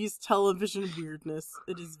 90s television weirdness.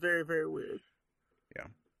 It is very, very weird. Yeah.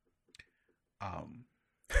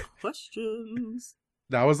 Questions.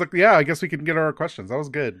 That was like, yeah, I guess we can get our questions. That was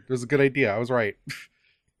good. It was a good idea. I was right.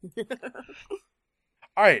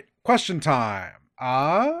 All right, question time.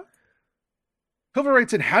 Hilva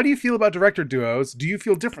writes in, how do you feel about director duos? Do you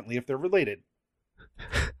feel differently if they're related?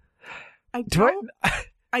 I don't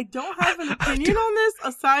have an opinion on this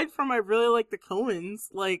aside from I really like the Coens.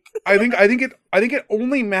 Like, I think it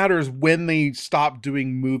only matters when they stop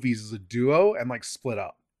doing movies as a duo and like split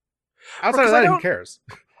up. Outside of that, who cares?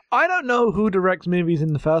 I don't know who directs movies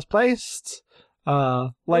in the first place.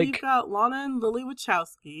 You got Lana and Lily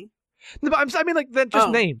Wachowski. No, but I mean, like, they're just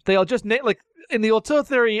names. They are just like in the auteur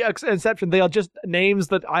theory inception. They are just names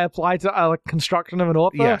that I apply to like construction of an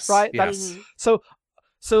author. Yes, right. Yes. So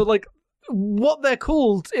like, what they're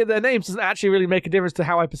called in their names doesn't actually really make a difference to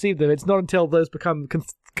how I perceive them. It's not until those become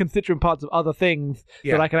constituent parts of other things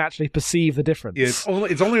that I can actually perceive the difference. Yeah,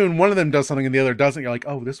 it's only when one of them does something and the other doesn't. You're like,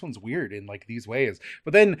 oh, this one's weird in like these ways.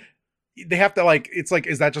 But then they have to like, it's like,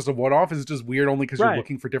 is that just a one-off? Is it just weird only because you're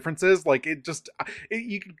looking for differences? Like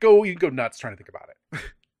you can go nuts trying to think about it.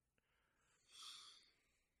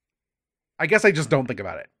 I guess I just don't think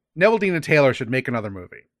about it. Neville Dina Taylor should make another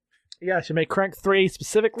movie. Yeah, should make Crank 3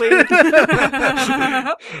 specifically.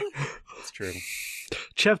 That's true.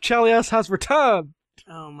 Chev Chelios has returned.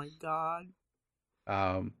 Oh my god.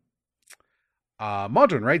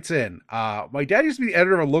 Modern writes in, my dad used to be the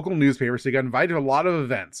editor of a local newspaper, so he got invited to a lot of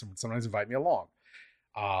events and would sometimes invite me along.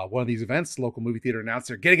 One of these events, the local movie theater announced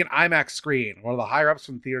they're getting an IMAX screen. One of the higher ups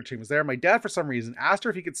from the theater team was there. My dad, for some reason, asked her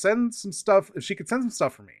if she could send some stuff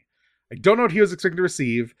for me. I don't know what he was expecting to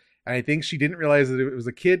receive, and I think she didn't realize that it was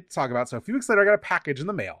a kid to talk about. So a few weeks later, I got a package in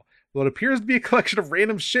the mail. Well, it appears to be a collection of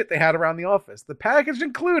random shit they had around the office. The package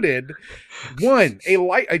included 1,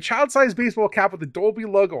 a child-sized baseball cap with the Dolby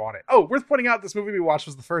logo on it. Oh, worth pointing out, this movie we watched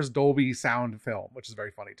was the first Dolby sound film, which is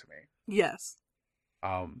very funny to me. Yes.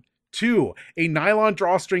 2, a nylon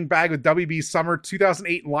drawstring bag with WB's summer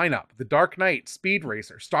 2008 lineup: The Dark Knight, Speed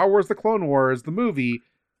Racer, Star Wars: The Clone Wars, the movie,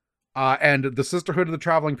 and the Sisterhood of the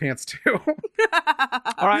Traveling Pants 2.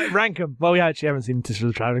 All right, rank them. Well, we actually haven't seen Sister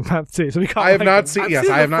of the Traveling Pants 2, so we can't. I have rank not them. seen. I've Yes,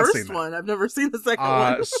 seen I the have not first seen that. one. I've never seen the second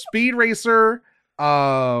one. Speed Racer,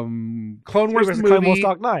 Clone Wars the Clone Wars movie,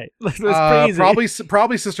 Dark Knight. That's pretty easy.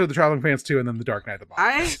 probably Sister of the Traveling Pants 2, and then The Dark Knight of the Box.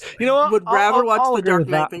 I You know what? would rather I'll watch The agree Dark with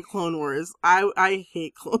Knight that. than Clone Wars. I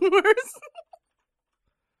hate Clone Wars.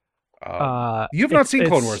 You've not seen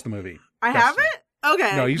Clone it's- Wars the movie. I Trust haven't?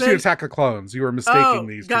 Okay. No, you've then- seen Attack of the Clones. You were mistaking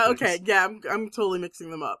these two things. okay, yeah, I'm totally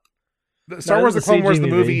mixing them up. The Star No, Wars: this The is a Clone Wars CG the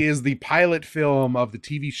movie. movie is the pilot film of the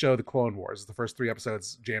TV show The Clone Wars. The first 3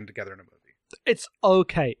 episodes jammed together in a movie. It's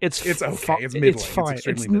okay. It's It's okay. fi- It's middling. It's It's fine.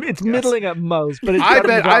 extremely It's middling, middling at most, but it's I better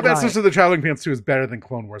than bet Dark Knight. Sister of the Traveling Pants 2 is better than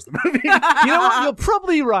Clone Wars the movie. You know what? You're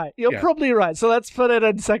probably right. You're Yeah. probably right. So let's put it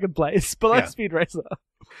in second place. Below Yeah. Speed Racer.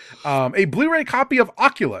 A Blu-ray copy of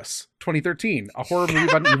Oculus 2013, a horror movie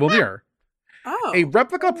about an evil mirror. Oh. A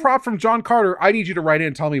replica prop from John Carter. I need you to write in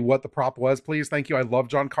and tell me what the prop was, please. Thank you. I love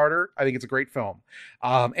John Carter. I think it's a great film.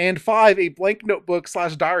 And 5, a blank notebook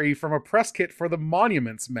 / diary from a press kit for The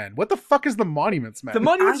Monuments Men. What the fuck is The Monuments Men? The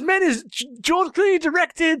Monuments Men is George Clooney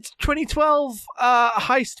directed 2012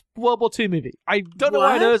 heist World War II movie. I don't know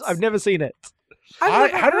why I know this. What? I've never seen it.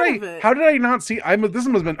 I've never heard of it. How did I not see? This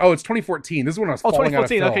one has been. Oh, it's 2014. This is when I was Oh, falling out of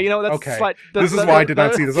 2014. film. Okay, you know what? That's okay. slight. This is why I did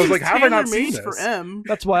not see this. I was like, how have I not seen Tailor-made this? for M.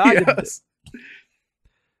 That's why I didn't. Yes.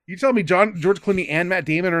 You tell me George Clooney and Matt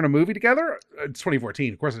Damon are in a movie together? It's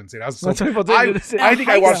 2014. Of course I didn't see it. I was so, That's 2014. I think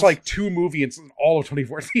I Yeah. watched like 2 movies in all of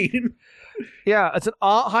 2014. Yeah, it's an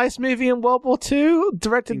art heist movie in World War II,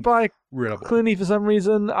 directed by Incredible. Clooney for some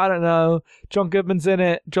reason. I don't know. John Goodman's in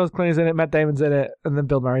it. George Clooney's in it. Matt Damon's in it, and then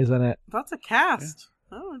Bill Murray's in it. That's a cast.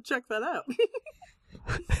 I want to check that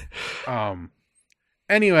out.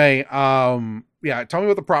 Anyway, yeah, tell me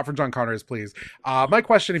what the prop from John Connor is, please. My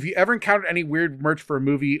question, if you ever encountered any weird merch for a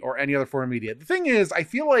movie or any other form of media, the thing is, I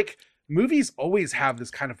feel like movies always have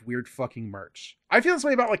this kind of weird fucking merch. I feel this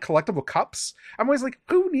way about like collectible cups. I'm always like,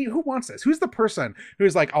 who wants this? Who's the person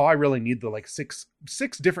who's like, oh, I really need the like six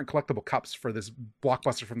different collectible cups for this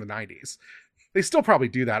blockbuster from the 90s. They still probably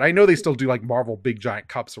do that. I know they still do like Marvel big giant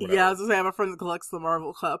cups or whatever. Yeah, I was gonna say I have a friend that collects the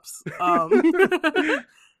Marvel cups.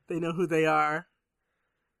 They know who they are.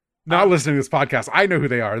 Not listening to this podcast. I know who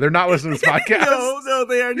they are. They're not listening to this podcast. No,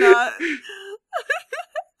 they are not.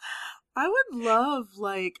 I would love,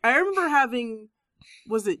 like, I remember having,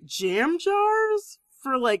 was it jam jars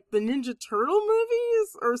for like the Ninja Turtle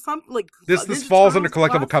movies or something? Like This Ninja falls under Turtles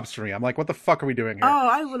collectible Plus? cups for me. I'm like, what the fuck are we doing here? Oh,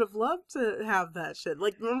 I would have loved to have that shit.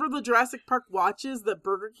 Like, remember the Jurassic Park watches that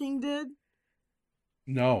Burger King did?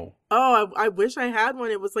 No. Oh, I wish I had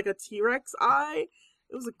one. It was like a T-Rex eye.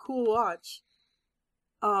 It was a cool watch.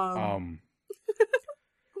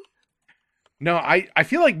 No, I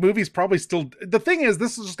feel like movies probably still. The thing is,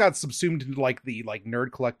 this just got subsumed into like the like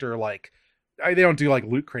nerd collector like. They don't do like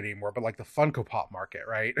Loot Crate anymore, but like the Funko Pop market,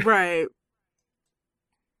 right? Right.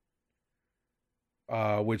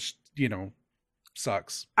 Which you know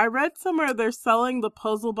sucks. I read somewhere they're selling the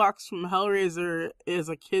puzzle box from Hellraiser as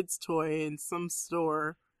a kid's toy in some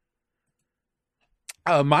store.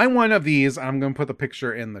 My one of these, I'm going to put the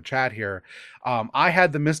picture in the chat here. I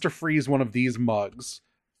had the Mr. Freeze one of these mugs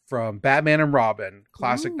from Batman and Robin,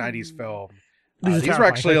 classic Ooh. 90s film. These are These were terrifying,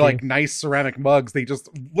 actually thank like nice ceramic mugs. They just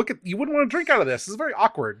look at you wouldn't want to drink out of this. This is very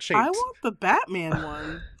awkward shaped. I want the Batman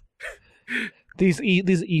one. These are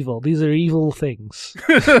evil. These are evil things.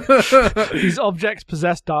 These objects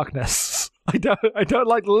possess darkness. I don't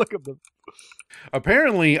like the look of them.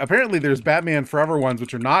 Apparently there's Batman Forever ones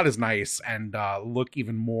which are not as nice and look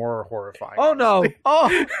even more horrifying. Oh no!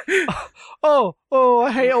 honestly.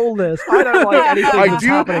 I hate all this. I don't like anything I that's do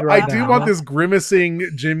happening right I do now. want this grimacing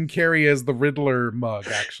Jim Carrey as the Riddler mug,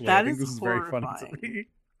 actually. That I think is this is very funny horrifying. to me.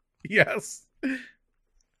 Yes.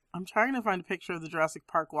 I'm trying to find a picture of the Jurassic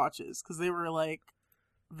Park watches because they were like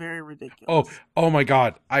very ridiculous. Oh my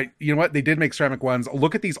god. You know what? They did make ceramic ones.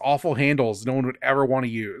 Look at these awful handles no one would ever want to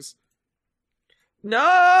use. No!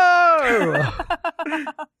 Oh,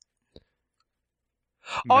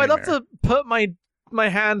 I'd love Nightmare. to put my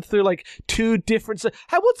hand through like 2 different.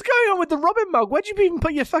 Hey, what's going on with the Robin mug? Why'd you even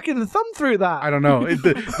put your fucking thumb through that? I don't know.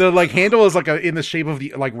 The like handle is like in the shape of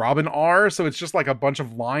the like Robin R, so it's just like a bunch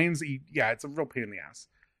of lines. Yeah, it's a real pain in the ass.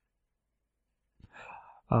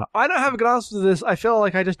 I don't have a good answer to this. I feel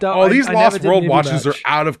like I just don't. Oh, these I Lost never did World movie watches are merch.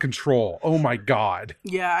 out of control. Oh my god.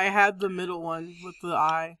 Yeah, I had the middle one with the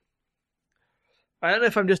eye. I don't know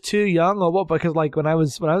if I'm just too young or what, because like when I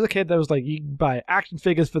was a kid, there was like you can buy action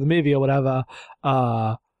figures for the movie or whatever.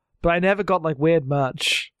 But I never got like weird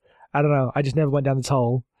merch. I don't know. I just never went down this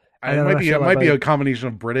hole. And It then might I be. feel It like might be they- a combination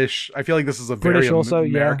of British. I feel like this is a British very also,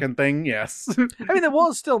 yeah. American thing. Yes. I mean, there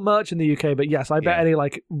was still merch in the UK, but yes, I bet Yeah. any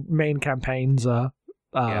like main campaigns are.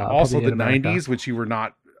 Yeah. Also, probably the in America. '90s, which you were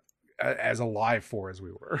not as alive for as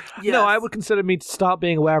we were. Yes. No, I would consider me to start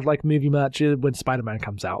being aware of like movie merch when Spider-Man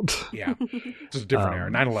comes out. Yeah, just a different era.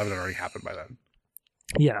 9/11 had already happened by then.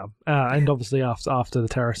 Yeah, and obviously after the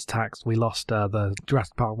terrorist attacks, we lost the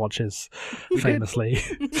Jurassic Park watches famously.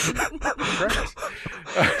 Correct.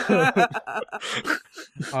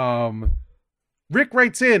 Rick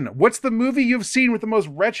writes in, "What's the movie you've seen with the most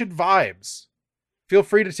wretched vibes? Feel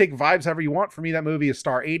free to take vibes however you want. For me, that movie is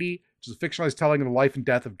Star 80, which is a fictionalized telling of the life and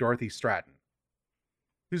death of Dorothy Stratton."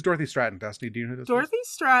 Who's Dorothy Stratton, Destiny? Do you know who this Dorothy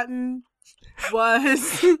Stratton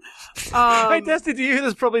was. Hey, Dusty, do you know who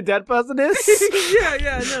this probably dead person is?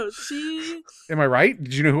 No, she. is? Am I right?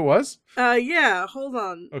 Did you know who it was? Yeah, hold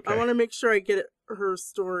on. Okay. I want to make sure I get her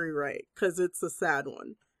story right, because it's a sad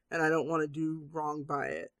one, and I don't want to do wrong by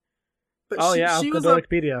it. But Oh yeah, she I've was got a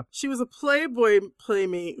Wikipedia. she was a Playboy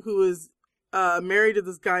playmate who was married to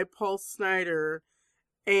this guy Paul Snyder,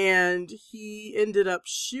 and he ended up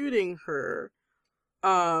shooting her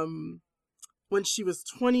when she was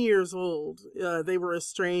 20 years old. They were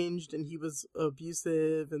estranged, and he was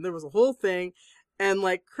abusive, and there was a whole thing. And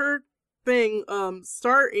like her thing,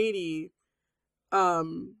 Star 80,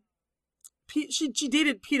 she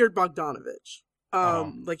dated Peter Bogdanovich.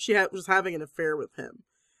 Like she was having an affair with him.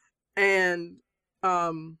 And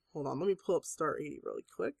hold on, let me pull up Star 80 really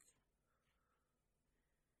quick.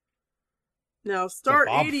 Now, Star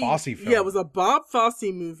Bob 80, Fosse film. yeah, it was a Bob Fosse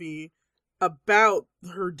movie about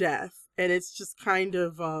her death, and it's just kind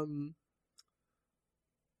of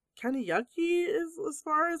yucky as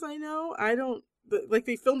far as I know. I don't like,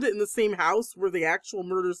 they filmed it in the same house where the actual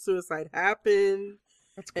murder suicide happened.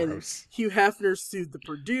 That's And gross. Hugh Hefner sued the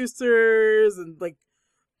producers, and like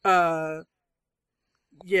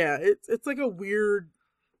yeah, it's like a weird.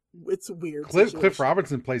 It's a weird. Cliff situation.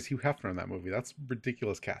 Robinson plays Hugh Hefner in that movie. That's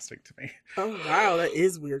ridiculous casting to me. Oh wow, that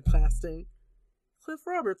is weird casting. Cliff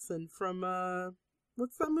Robertson from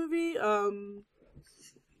what's that movie?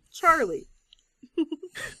 Charlie.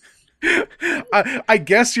 I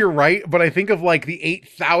guess you're right, but I think of like the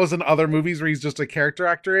 8,000 other movies where he's just a character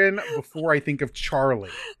actor in before I think of Charlie.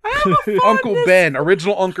 I have a Uncle fondness- Ben,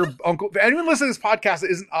 original Uncle. Anyone listening to this podcast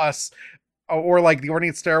that isn't us or like the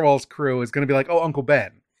Ornate Stairwells crew is going to be like, oh, Uncle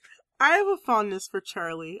Ben. I have a fondness for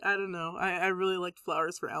Charlie. I don't know. I really liked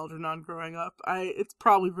Flowers for Algernon growing up. It's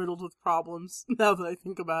probably riddled with problems now that I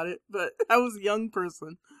think about it, but I was a young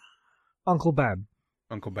person. Uncle Ben.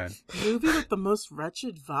 Uncle Ben. Movie with the most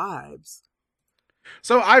wretched vibes.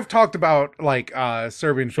 So I've talked about like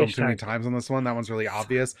Serbian film Fish too many tank. times on this one. That one's really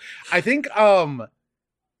obvious. I think Once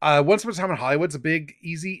Upon a Time in Hollywood's a big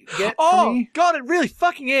easy get for Oh me. God, it really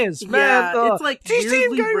fucking is, man. Yeah, it's like do you see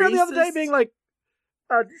him weirdly going around the other day racist. being like?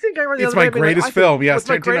 Do you see him going around the It's other my day being like, greatest I think film. Yes, it's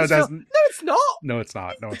my Tarantino greatest film? doesn't. No, it's not. No, it's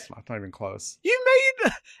not. No, it's not. Not even close. You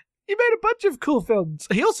made a bunch of cool films.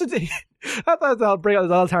 He also did. I'll bring up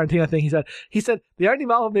this other Tarantino thing. He said the only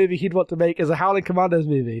Marvel movie he'd want to make is a Howling Commandos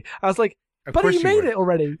movie. I was like, Of but course he you made would. it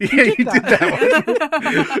already. Yeah, He he did that one.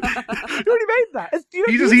 He already made that. You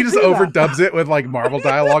don't He need just to do that. overdubs it with like Marvel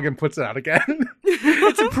dialogue and puts it out again.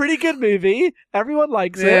 It's a pretty good movie. Everyone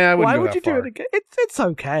likes Yeah, I it. wouldn't Why go would that you do far. it again? It's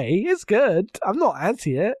okay. It's good. I'm not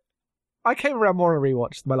anti it. I came around more on a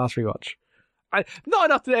rewatch, my last rewatch. Not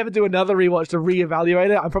enough to ever do another rewatch to reevaluate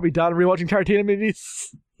it. I'm probably done rewatching Tarantino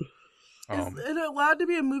movies. Is it allowed to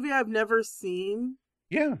be a movie I've never seen?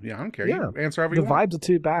 Yeah, I don't care. Yeah. You answer however The you want. vibes are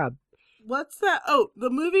too bad. What's that? Oh, the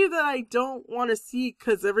movie that I don't want to see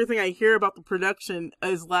because everything I hear about the production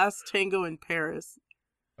is Last Tango in Paris.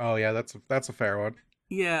 Oh yeah, that's a fair one.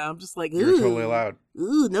 Yeah, I'm just like, You're ooh, totally allowed.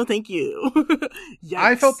 Ooh, no, thank you.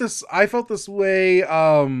 I felt Yikes. this way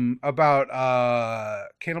about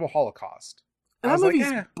Cannibal Holocaust. I That was like,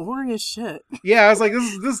 movie's eh. boring as shit. Yeah, I was like, this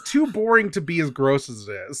is too boring to be as gross as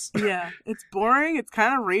it is. Yeah, it's boring. It's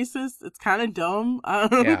kind of racist. It's kind of dumb. I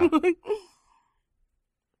don't know.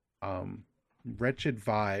 Wretched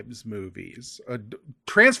Vibes movies.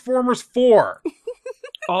 Transformers 4.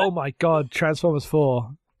 Oh my god, Transformers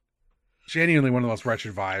 4. Genuinely one of the most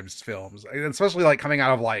wretched vibes films, and especially like coming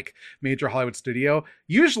out of like major Hollywood studio.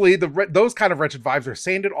 Usually those kind of wretched vibes are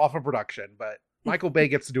sanded off of production, but Michael Bay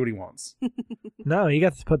gets to do what he wants. No, you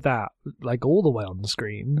get to put that like all the way on the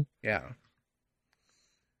screen. Yeah.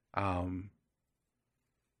 And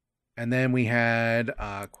then we had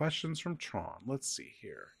questions from Tron. Let's see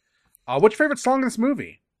here. What's your favorite song in this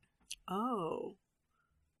movie? Oh.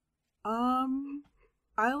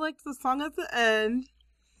 I liked the song at the end.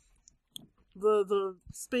 The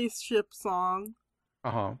spaceship song.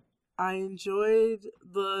 Uh-huh. I enjoyed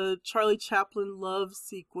the Charlie Chaplin love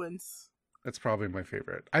sequence. That's probably my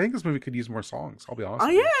favorite. I think this movie could use more songs. I'll be honest. Oh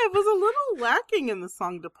with yeah, you. it was a little lacking in the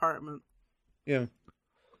song department. Yeah.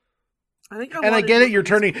 I think, And I get it. You're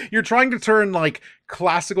trying to turn like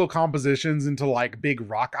classical compositions into like big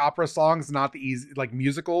rock opera songs, not the easy like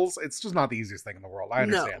musicals. It's just not the easiest thing in the world. I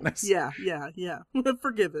understand this. Yeah.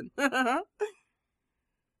 Forgiven.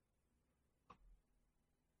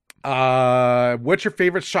 What's your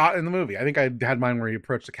favorite shot in the movie? I think I had mine where he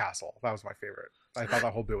approached the castle. That was my favorite. I thought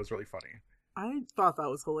that whole bit was really funny. I thought that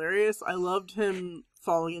was hilarious. I loved him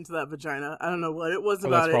falling into that vagina. I don't know what it was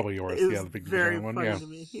about That's it. probably yours. It was Yeah, the big very vagina one. funny Yeah. to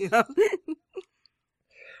me. Yeah.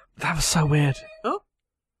 That was so weird.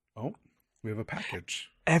 Oh, we have a package.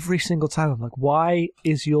 Every single time, I'm like, why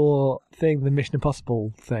is your thing the Mission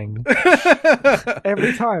Impossible thing?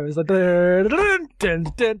 Every time it's like dun, dun, dun,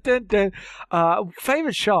 dun, dun, dun.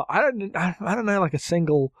 Favorite shot? I don't know, like a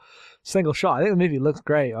single shot. I think the movie looks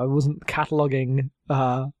great. I wasn't cataloging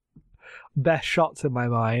best shots in my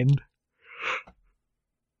mind.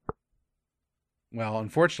 Well,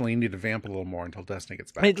 unfortunately, you need to vamp a little more until Destiny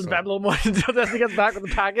gets back. I need to vamp a little more until Destiny gets back with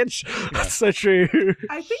the package. That's so true.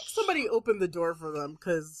 I think somebody opened the door for them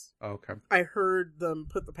because Okay. I heard them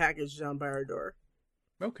put the package down by our door.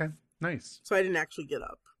 Okay. Nice. So I didn't actually get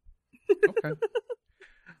up. Okay.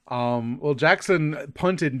 Well, Jackson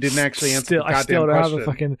punted and didn't actually answer the I still goddamn don't question. have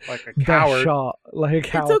a fucking like a best coward. shot. Like a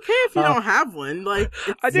coward. It's okay if you don't have one. Like,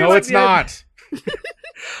 I do No, like it's the- not.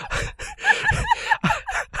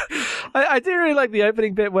 I do really like the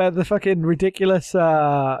opening bit where the fucking ridiculous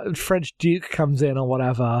French Duke comes in or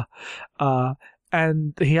whatever,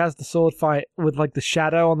 and he has the sword fight with like the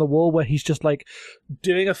shadow on the wall where he's just like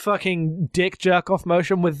doing a fucking dick jerk off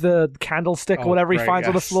motion with the candlestick or whatever he right, finds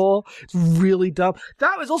on the yes. floor. It's really dumb.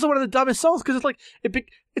 That was also one of the dumbest songs because it's like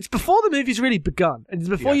it's before the movie's really begun and it's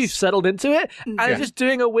before Yes. you've settled into it, and Yeah. it's just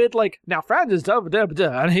doing a weird like now Francis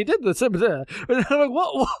and he did this and I'm like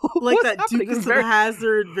what like what's that happening? Dukes It's of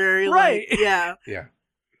Hazzard, very Right. like, yeah. Yeah.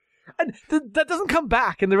 And that doesn't come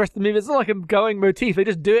back in the rest of the movie. It's not like a going motif. They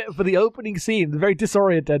just do it for the opening scene. It's very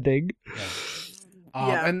disorientating.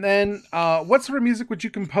 Yeah. And then, what sort of music would you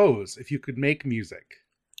compose if you could make music?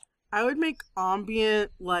 I would make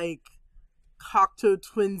ambient, like, Cocteau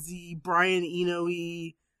Twinsy, Brian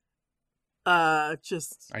Eno-y,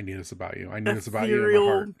 just I knew this about you. I knew this about you in my ethereal,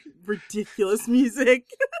 heart. ridiculous music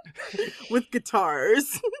with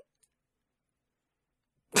guitars.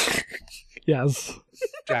 Yes.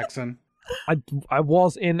 Jackson. I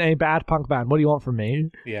was in a bad punk band. What do you want from me?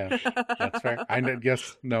 Yeah, that's fair.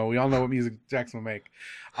 Yes, no, we all know what music Jackson will make.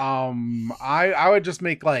 I would just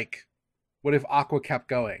make like, what if Aqua kept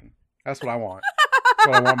going? That's what I want. That's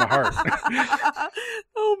what I want in my heart.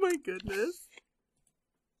 Oh my goodness.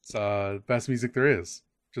 It's best music there is.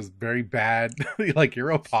 Just very bad, like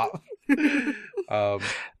Europop.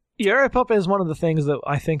 Europop is one of the things that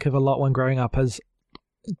I think of a lot when growing up. As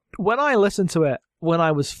when I listened to it when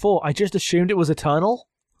I was 4, I just assumed it was eternal.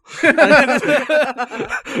 It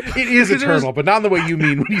is eternal, but not in the way you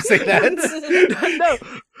mean when you say that. No,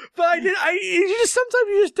 but sometimes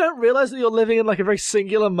you just don't realize that you're living in like a very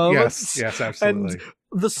singular moment. Yes, absolutely. And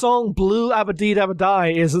the song "Blue Abba Dee Dabba Die"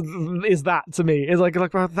 is that to me. It's like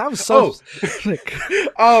that was so. Like,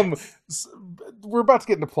 We're about to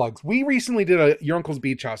get into plugs. We recently did a Your Uncle's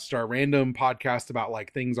Beach House, our random podcast about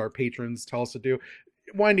like things our patrons tell us to do.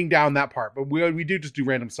 Winding down that part, but we do just do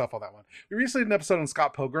random stuff on that one. We recently did an episode on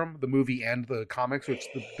Scott Pilgrim, the movie and the comics, which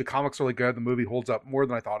the comics are really good. The movie holds up more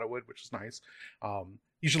than I thought it would, which is nice.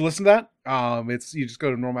 You should listen to that. You just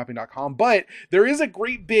go to normalmapping.com. But there is a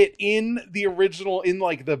great bit in the original, in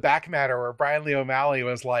like the back matter, where Brian Lee O'Malley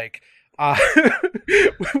was like,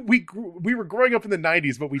 we were growing up in the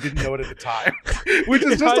 90s, but we didn't know it at the time, which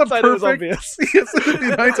is just a perfect. It was obvious. Yes,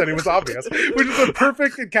 in hindsight, it was obvious, which is a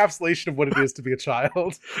perfect encapsulation of what it is to be a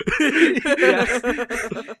child.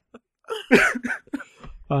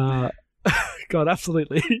 God,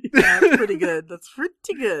 absolutely. That's pretty good. That's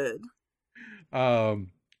pretty good.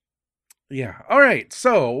 Yeah. All right.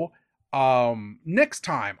 So, next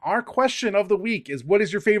time, our question of the week is, what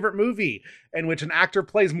is your favorite movie in which an actor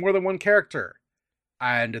plays more than one character?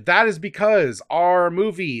 And that is because our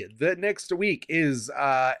movie that next week is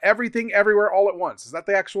Everything Everywhere All at Once. Is that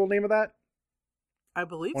the actual name of that? I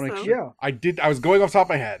believe Wanna- so. Yeah. I was going off the top of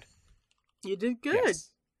my head. You did good. Yes.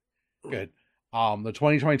 Good. The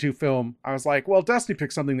 2022 film, I was like, well, Destiny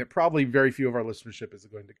picked something that probably very few of our listenership is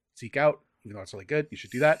going to seek out, even though it's really good. You should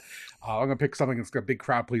do that. I'm going to pick something that's got a big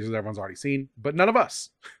crowd pleaser that everyone's already seen, but none of us.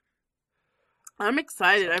 I'm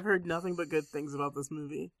excited. I've heard nothing but good things about this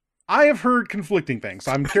movie. I have heard conflicting things,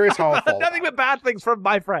 so I'm curious how I'll fall. Nothing but bad things from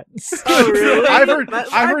my friends. Oh, really? I've heard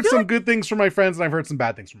I feel some like good things from my friends, and I've heard some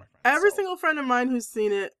bad things from my friends. every so. single friend of mine who's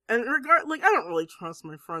seen it, and I don't really trust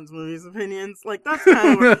my friends' movies opinions. Like that's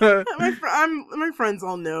kind of my friends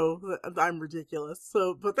all know that I'm ridiculous.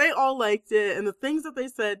 So, but they all liked it, and the things that they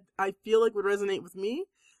said, I feel like would resonate with me.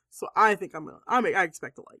 So I think I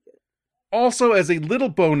expect to like it. Also, as a little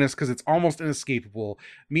bonus, because it's almost inescapable,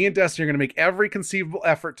 me and Destiny are going to make every conceivable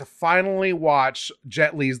effort to finally watch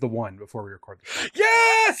Jet Li's The One before we record this.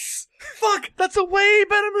 Yes! Fuck! That's a way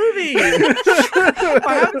better movie!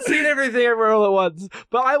 I haven't seen everything everywhere all at once,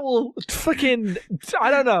 but I will fucking... I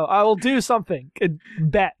don't know. I will do something.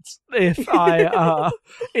 Bet. If I...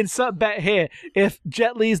 insert bet here. If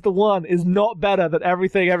Jet Li's The One is not better than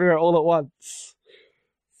Everything Everywhere All at Once.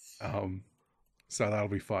 So that'll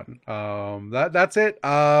be fun. That's it.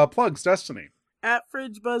 Plugs, Destiny. At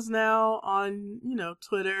Fridge Buzz Now on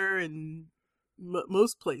Twitter and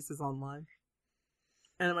most places online.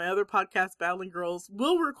 And my other podcast, Battling Girls,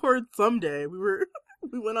 will record someday. We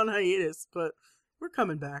went on hiatus, but we're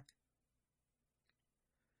coming back.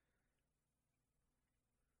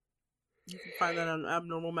 You can find that on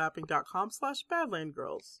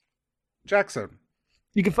abnormalmapping.com/badlandgirls. Jackson.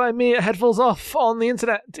 You can find me at Headphones Off on the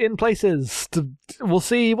internet in places. We'll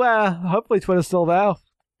see where. Hopefully Twitter's still there.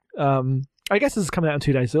 I guess this is coming out in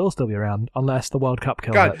 2 days, so it'll still be around, unless the World Cup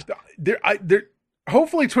kills it.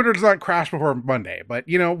 Hopefully Twitter does not crash before Monday, but,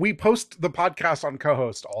 we post the podcast on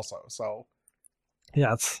co-host also, so.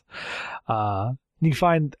 Yes. You can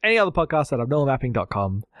find any other podcast at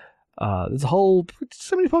abnormalmapping.com. There's so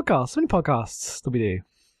many podcasts that we do.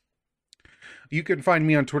 You can find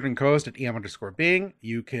me on Twitter and co-host at em_Bing.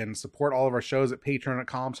 You can support all of our shows at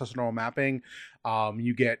patreon.com/abnormalmapping.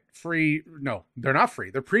 You get free... No, they're not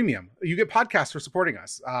free. They're premium. You get podcasts for supporting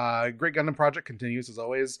us. Great Gundam Project continues as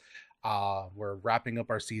always. We're wrapping up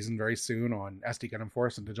our season very soon on SD Gundam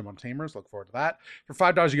Force and Digimon Tamers. Look forward to that. For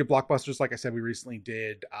 $5, you get blockbusters. Like I said, we recently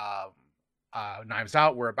did Knives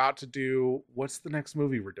Out. We're about to do... What's the next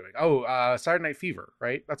movie we're doing? Saturday Night Fever,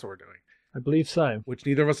 right? That's what we're doing. I believe so. Which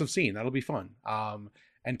neither of us have seen. That'll be fun.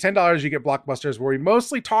 And $10 you get Blockbusters, where we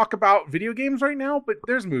mostly talk about video games right now, but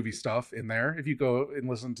there's movie stuff in there. If you go and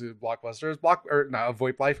listen to Blockbusters,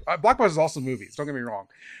 VoIP Life. Blockbusters is also movies. Don't get me wrong.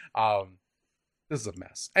 This is a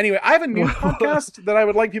mess. Anyway, I have a new podcast that I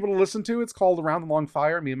would like people to listen to. It's called Around the Long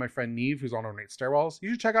Fire. Me and my friend Neve, who's on Ornate Stairwells.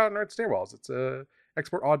 You should check out Ornate Stairwells. It's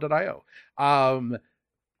exportodd.io.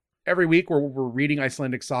 Every week we're reading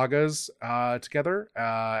Icelandic sagas together,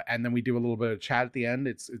 and then we do a little bit of chat at the end.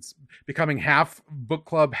 It's becoming half book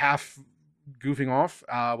club, half goofing off,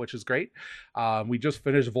 which is great. We just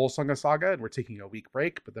finished Volsunga Saga, and we're taking a week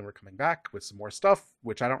break, but then we're coming back with some more stuff,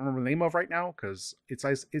 which I don't remember the name of right now because it's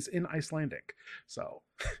in Icelandic. So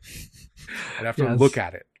I'd have to look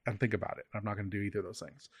at it and think about it. I'm not going to do either of those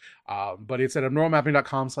things. But it's at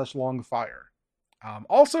abnormalmapping.com/longfire.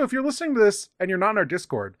 Also, if you're listening to this and you're not in our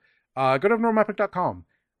Discord, go to abnormalmapping.com.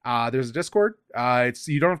 There's a Discord.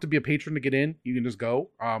 You don't have to be a patron to get in. You can just go.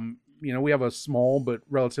 We have a small but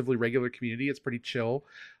relatively regular community. It's pretty chill.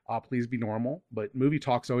 Please be normal. But movie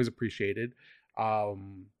talk's always appreciated.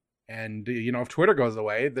 If Twitter goes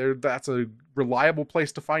away, that's a reliable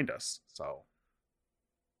place to find us. So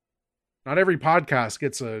not every podcast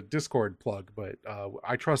gets a Discord plug, but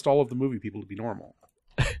I trust all of the movie people to be normal.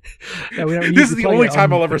 Yeah, this is the only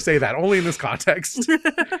time I'll ever say that. Only in this context. We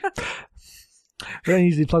don't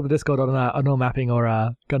usually plug the Discord on Normal Mapping or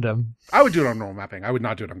Gundam. I would do it on Normal Mapping. I would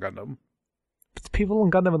not do it on Gundam. But people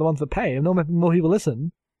on Gundam are the ones that pay. And Normal Mapping, more people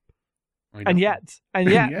listen. And yet.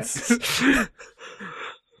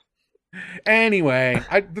 Anyway,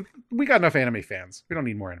 we got enough anime fans. We don't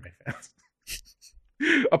need more anime fans.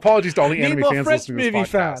 Apologies to all the anime fans listening to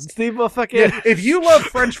this podcast. Need more fucking... Yeah, if you love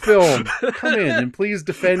French film, come in and please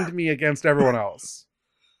defend me against everyone else.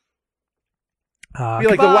 Be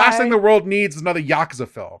like, the last thing the world needs is another Yakuza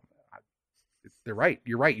film. They're right.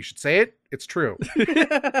 You're right. You should say it. It's true.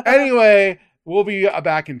 Anyway, we'll be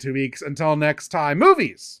back in 2 weeks. Until next time,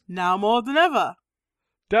 movies. Now more than ever.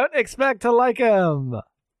 Don't expect to like them.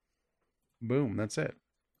 Boom. That's it.